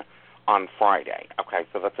afternoon on Friday. Okay,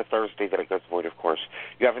 so that's a Thursday that it goes void, of course.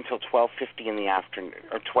 You have until 12:50 in the afternoon,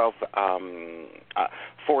 or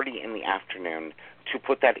 12:40 in the afternoon to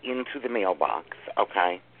put that into the mailbox,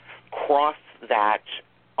 okay? Cross that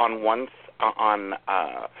on one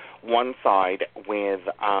side with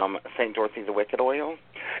St. Dorothy the Wicked oil,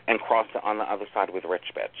 and cross it on the other side with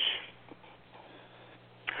Rich Bitch.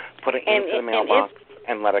 Put it into the mailbox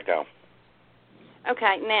and let it go.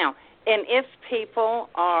 Okay, now, and if people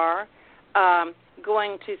are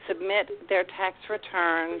going to submit their tax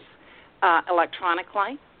returns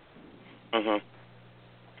electronically,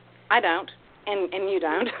 I don't, and you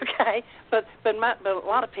don't, okay, but a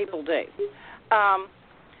lot of people do.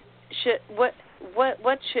 What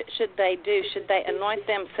should they do? Should they anoint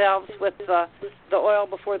themselves with the oil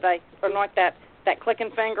before they anoint that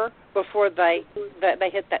clicking finger before they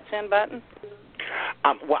hit that send button?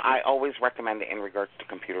 What I always recommend in regards to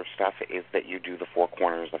computer stuff is that you do the four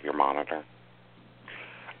corners of your monitor.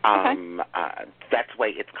 That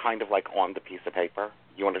way it's kind of like on the piece of paper.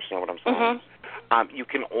 You understand what I'm saying? You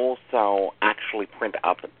can also actually print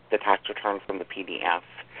up the tax return from the PDF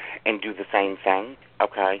and do the same thing,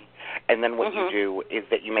 okay? And then what you do is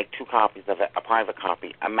that you make two copies of it, a private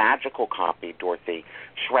copy, a magical copy, Dorothy.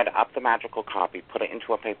 Shred up the magical copy, put it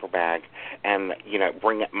into a paper bag, and,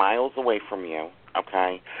 bring it miles away from you,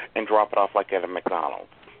 okay, and drop it off like at a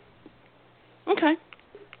McDonald's. Okay.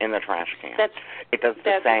 In the trash can. It does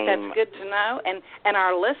the same. That's good to know, and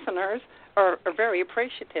our listeners are very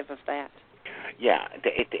appreciative of that. Yeah,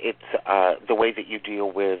 it's the way that you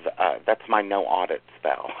deal with, that's my no audit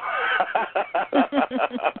spell.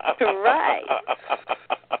 Right.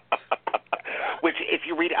 Which, if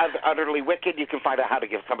you read Utterly Wicked, you can find out how to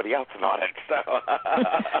give somebody else an audit. So.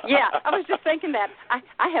 Yeah, I was just thinking that. I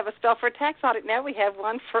have a spell for a tax audit now. We have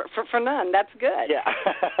one for none. That's good. Yeah.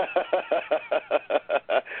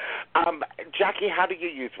 Jackie, how do you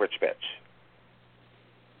use Rich Bitch?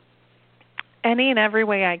 Any and every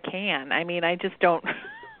way I can. I mean, I just don't.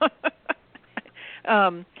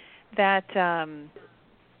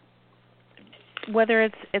 Whether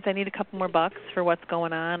it's I need a couple more bucks for what's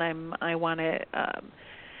going on. I want to.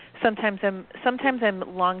 Sometimes I'm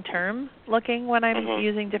long term looking when I'm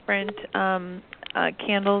using different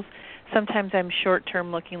candles. Sometimes I'm short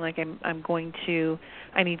term looking, like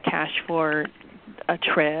I need cash for a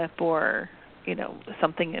trip or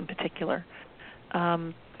something in particular.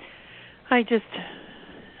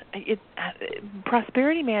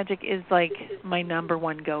 Prosperity Magic is like my number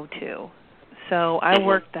one go-to. So I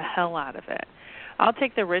work the hell out of it. I'll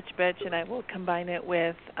take the Rich Bitch and I will combine it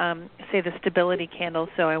with, say, the Stability Candle.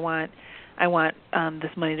 So I want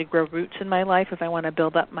this money to grow roots in my life if I want to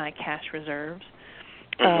build up my cash reserves.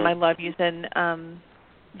 I love using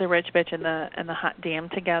the Rich Bitch and the Hot Damn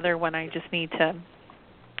together when I just need a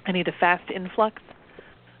fast influx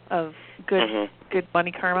of good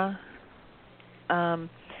money karma.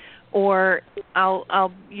 Or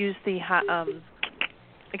I'll use the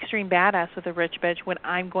Extreme Badass with a Rich Bitch when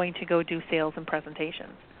I'm going to go do sales and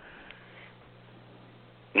presentations.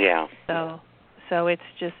 Yeah. So it's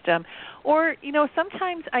just or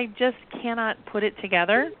sometimes I just cannot put it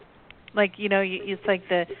together. Like it's like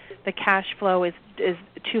the cash flow is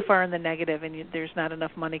too far in the negative, and there's not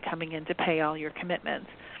enough money coming in to pay all your commitments,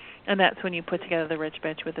 and that's when you put together the Rich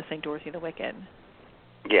Bitch with the St. Dorothy the Wicked.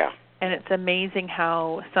 Yeah. And it's amazing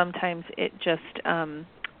how sometimes it just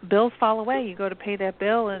bills fall away. You go to pay that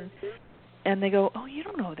bill, and they go, "Oh, you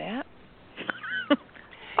don't know that."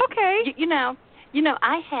 Okay.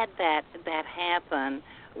 I had that happen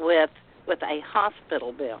with a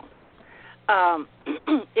hospital bill.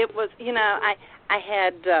 It was, I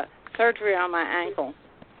had surgery on my ankle,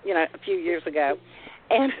 a few years ago,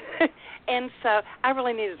 and so I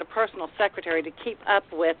really needed a personal secretary to keep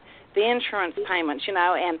up with the insurance payments,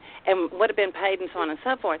 and what had been paid and so on and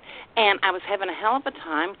so forth. And I was having a hell of a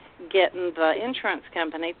time getting the insurance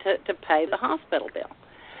company to pay the hospital bill.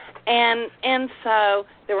 And so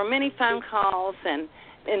there were many phone calls and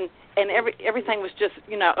everything was just,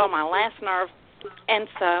 on my last nerve. And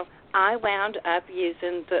so I wound up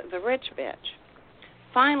using the Rich Bitch.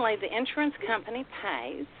 Finally, the insurance company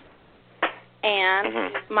pays,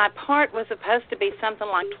 and my part was supposed to be something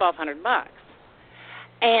like $1,200.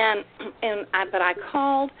 But I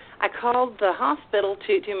called the hospital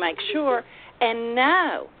to make sure, and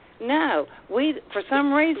no, no, for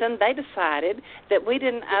some reason they decided that we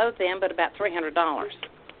didn't owe them but about $300.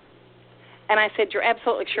 And I said, you're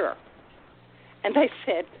absolutely sure? And they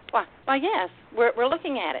said, why yes, we're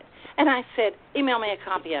looking at it. And I said, email me a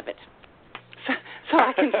copy of it, so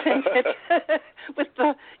I can send it with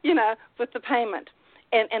the payment.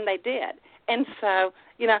 And they did. And so,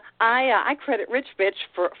 I credit Rich Bitch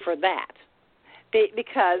for that,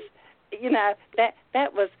 because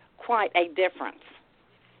that was quite a difference.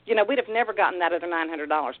 We'd have never gotten that other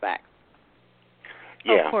 $900 back.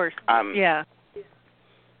 Yeah, of course. Yeah.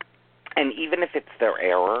 And even if it's their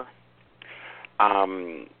error,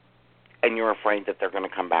 and you're afraid that they're going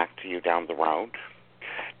to come back to you down the road,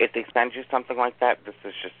 if they send you something like that, this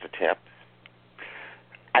is just a tip.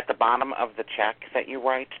 At the bottom of the check that you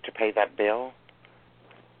write to pay that bill,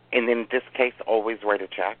 and in this case, always write a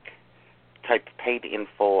check, type paid in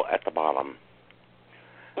full at the bottom.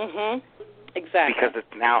 Exactly. Because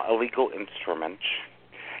it's now a legal instrument.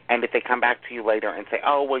 And if they come back to you later and say,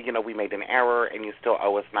 oh, well, we made an error and you still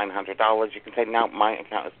owe us $900, you can say, no, my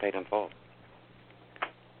account is paid in full.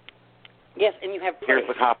 Yes, and you have proof. Here's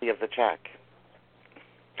the copy of the check.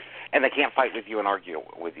 And they can't fight with you and argue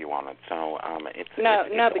with you on it. So it's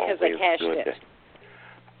because they cashed good. it.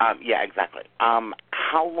 Yeah, exactly.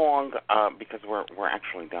 How long? Because we're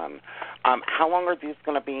actually done. How long are these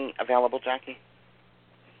going to be available, Jackie?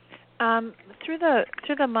 Through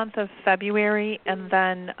the month of February, and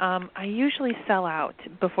then I usually sell out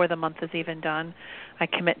before the month is even done. I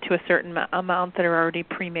commit to a certain amount that are already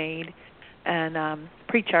pre-made and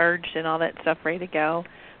pre-charged and all that stuff ready to go.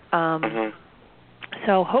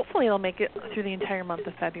 So hopefully it'll make it through the entire month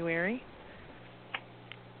of February.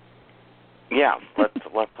 Yeah, let's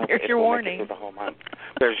Here's your warning. Make it through the whole month.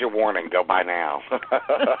 There's your warning. Go buy now.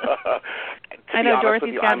 I know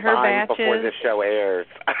Dorothy's got her batches before this show airs.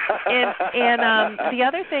 and the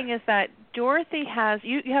other thing is that Dorothy has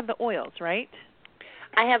you have the oils, right?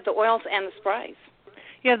 I have the oils and the sprays.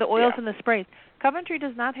 You have the oils and the sprays. Coventry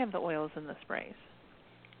does not have the oils and the sprays.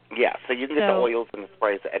 Yeah, so you can get the oils and the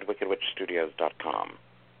sprays at wickedwitchstudios.com.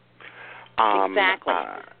 Exactly.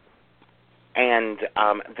 And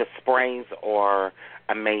the sprays are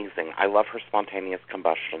amazing. I love her spontaneous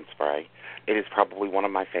combustion spray. It is probably one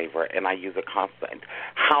of my favorite, and I use it constant.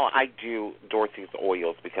 How I do Dorothy's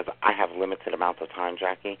oils, because I have limited amounts of time,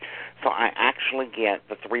 Jackie, so I actually get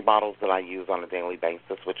the 3 bottles that I use on a daily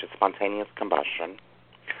basis, which is spontaneous combustion,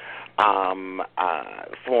 the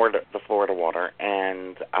Florida water,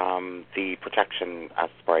 and the protection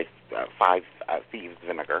spray, 5 thieves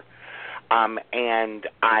vinegar. And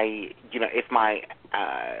if my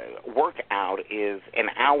workout is an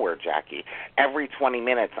hour, Jackie, every 20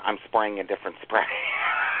 minutes I'm spraying a different spray.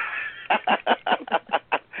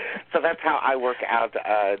 So that's how I work out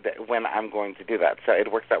when I'm going to do that. So it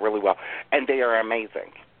works out really well. And they are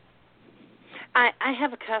amazing. I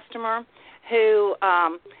have a customer who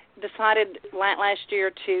decided last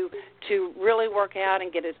year to really work out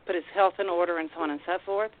and put his health in order and so on and so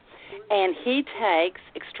forth. And he takes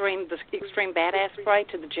the extreme badass spray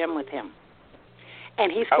to the gym with him. And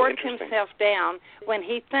he squirts himself down when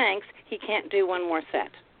he thinks he can't do one more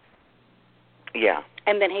set. Yeah.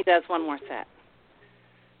 And then he does one more set.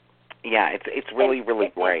 Yeah, it's really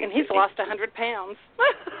great. And he's lost 100 pounds.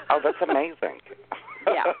 Oh, that's amazing.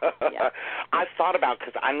 Yeah. I've thought about,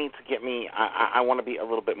 because I need to get me, I want to be a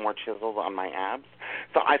little bit more chiseled on my abs.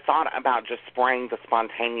 So I thought about just spraying the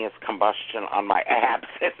spontaneous combustion on my abs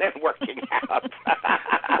and then working out.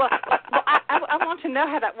 well, I want to know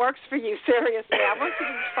how that works for you, seriously. I want you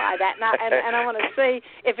to try that, and I want to see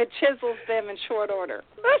if it chisels them in short order.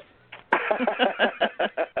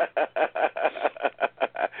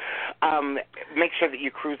 Make sure that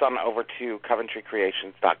you cruise on over to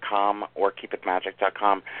CoventryCreations.com or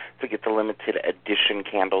KeepItMagic.com to get the limited edition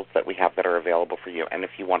candles that we have that are available for you. And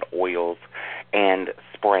if you want oils and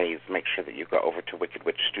sprays, make sure that you go over to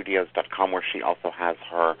WickedWitchStudios.com, where she also has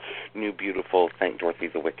her new beautiful St. Dorothy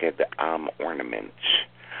the Wicked ornament.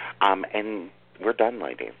 And we're done,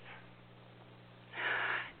 ladies.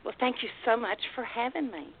 Well, thank you so much for having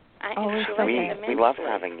me. We love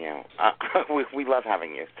having you. We love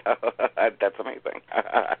having you. So that's amazing.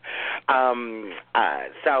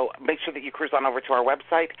 So make sure that you cruise on over to our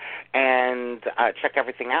website and check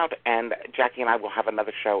everything out. And Jackie and I will have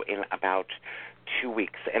another show in about 2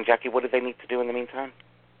 weeks. And Jackie, what do they need to do in the meantime?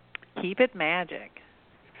 Keep it magic.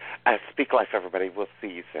 Speak life, everybody. We'll see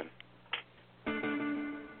you soon.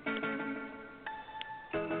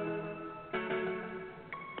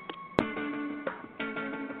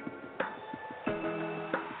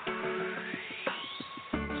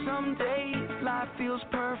 Someday life feels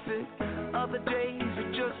perfect. Other days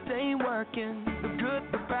it just ain't working. The good,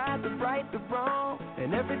 the bad, the right, the wrong,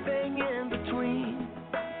 and everything in between.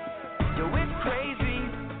 Yo, it's crazy,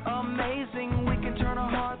 amazing. We can turn our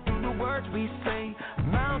heart through the words we say.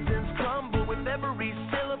 Mountains crumble with every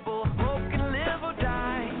syllable. Hope can live or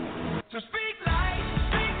die. So speak life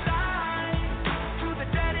to the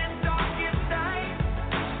deadest, darkest night.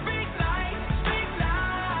 Speak life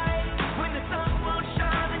when the sun won't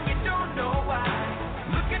shine and you don't know why.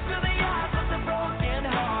 Look into the eyes of the broken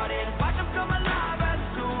hearted. Watch them come alive as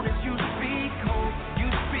soon as you speak hope. You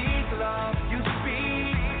speak love. You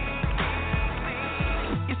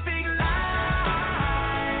speak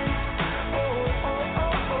life. Oh, oh,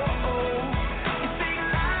 oh, oh, oh. You speak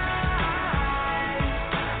life.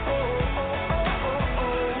 Oh, oh, oh, oh,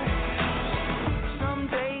 oh. Some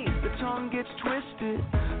days the tongue gets twisted.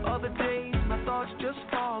 Other days my thoughts just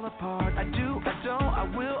fall apart. I do, I don't, I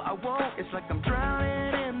will, I won't. It's like I'm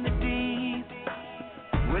drowning in the deep.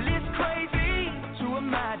 Well, it's crazy to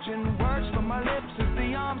imagine words from my lips as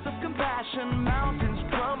the arms of compassion. Mountains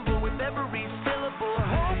crumble with every syllable.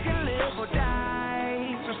 Hope can live or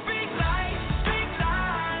die. So speak life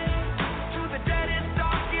to the deadest,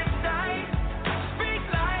 darkest night. Speak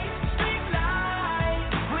life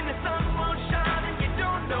when the sun won't shine and you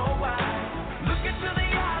don't know why. Look into the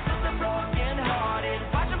eyes of the broken hearted.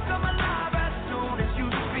 Watch them come alive as soon as you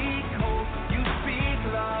speak hope. You speak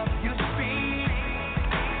love. You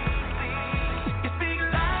speak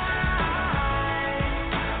life.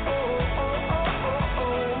 Oh, oh, oh, oh,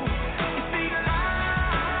 oh. You speak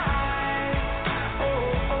life.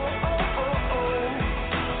 Oh, oh, oh, oh, oh.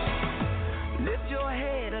 Lift your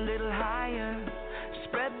head a little higher.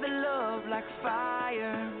 Spread the love like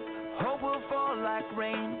fire. Hope will fall like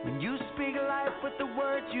rain when you speak life with the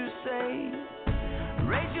words you say.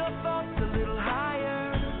 Raise your thoughts a little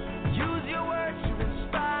higher. Use your words to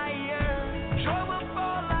inspire. Joy will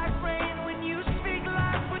fall like rain when you speak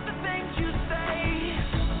life with the things you say.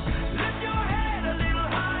 Lift your head a little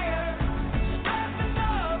higher. Spread the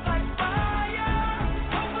love like fire.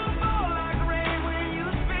 Hope will fall like rain when you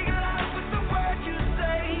speak life with the words you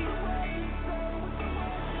say.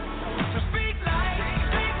 So speak life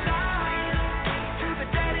to the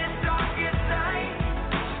deadest, darkest night.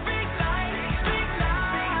 Speak life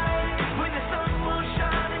when the sun won't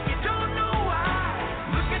shine and you don't know why.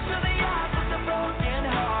 Look into the eyes of the broken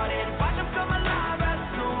hearted. Watch them come alive as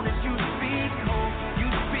soon as you speak hope. You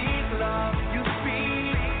speak love. You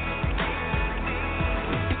speak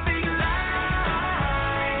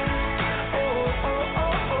life. Oh, oh,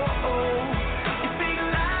 oh, oh, oh. You speak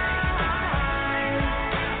life.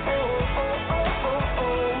 Oh, oh, oh, oh,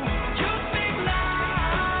 oh. You speak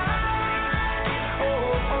life.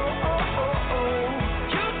 Oh, oh, oh, oh, oh.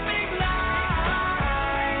 You speak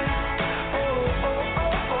life. Oh, oh,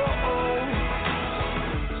 oh, oh, oh.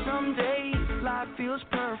 Some days life feels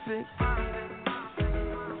perfect.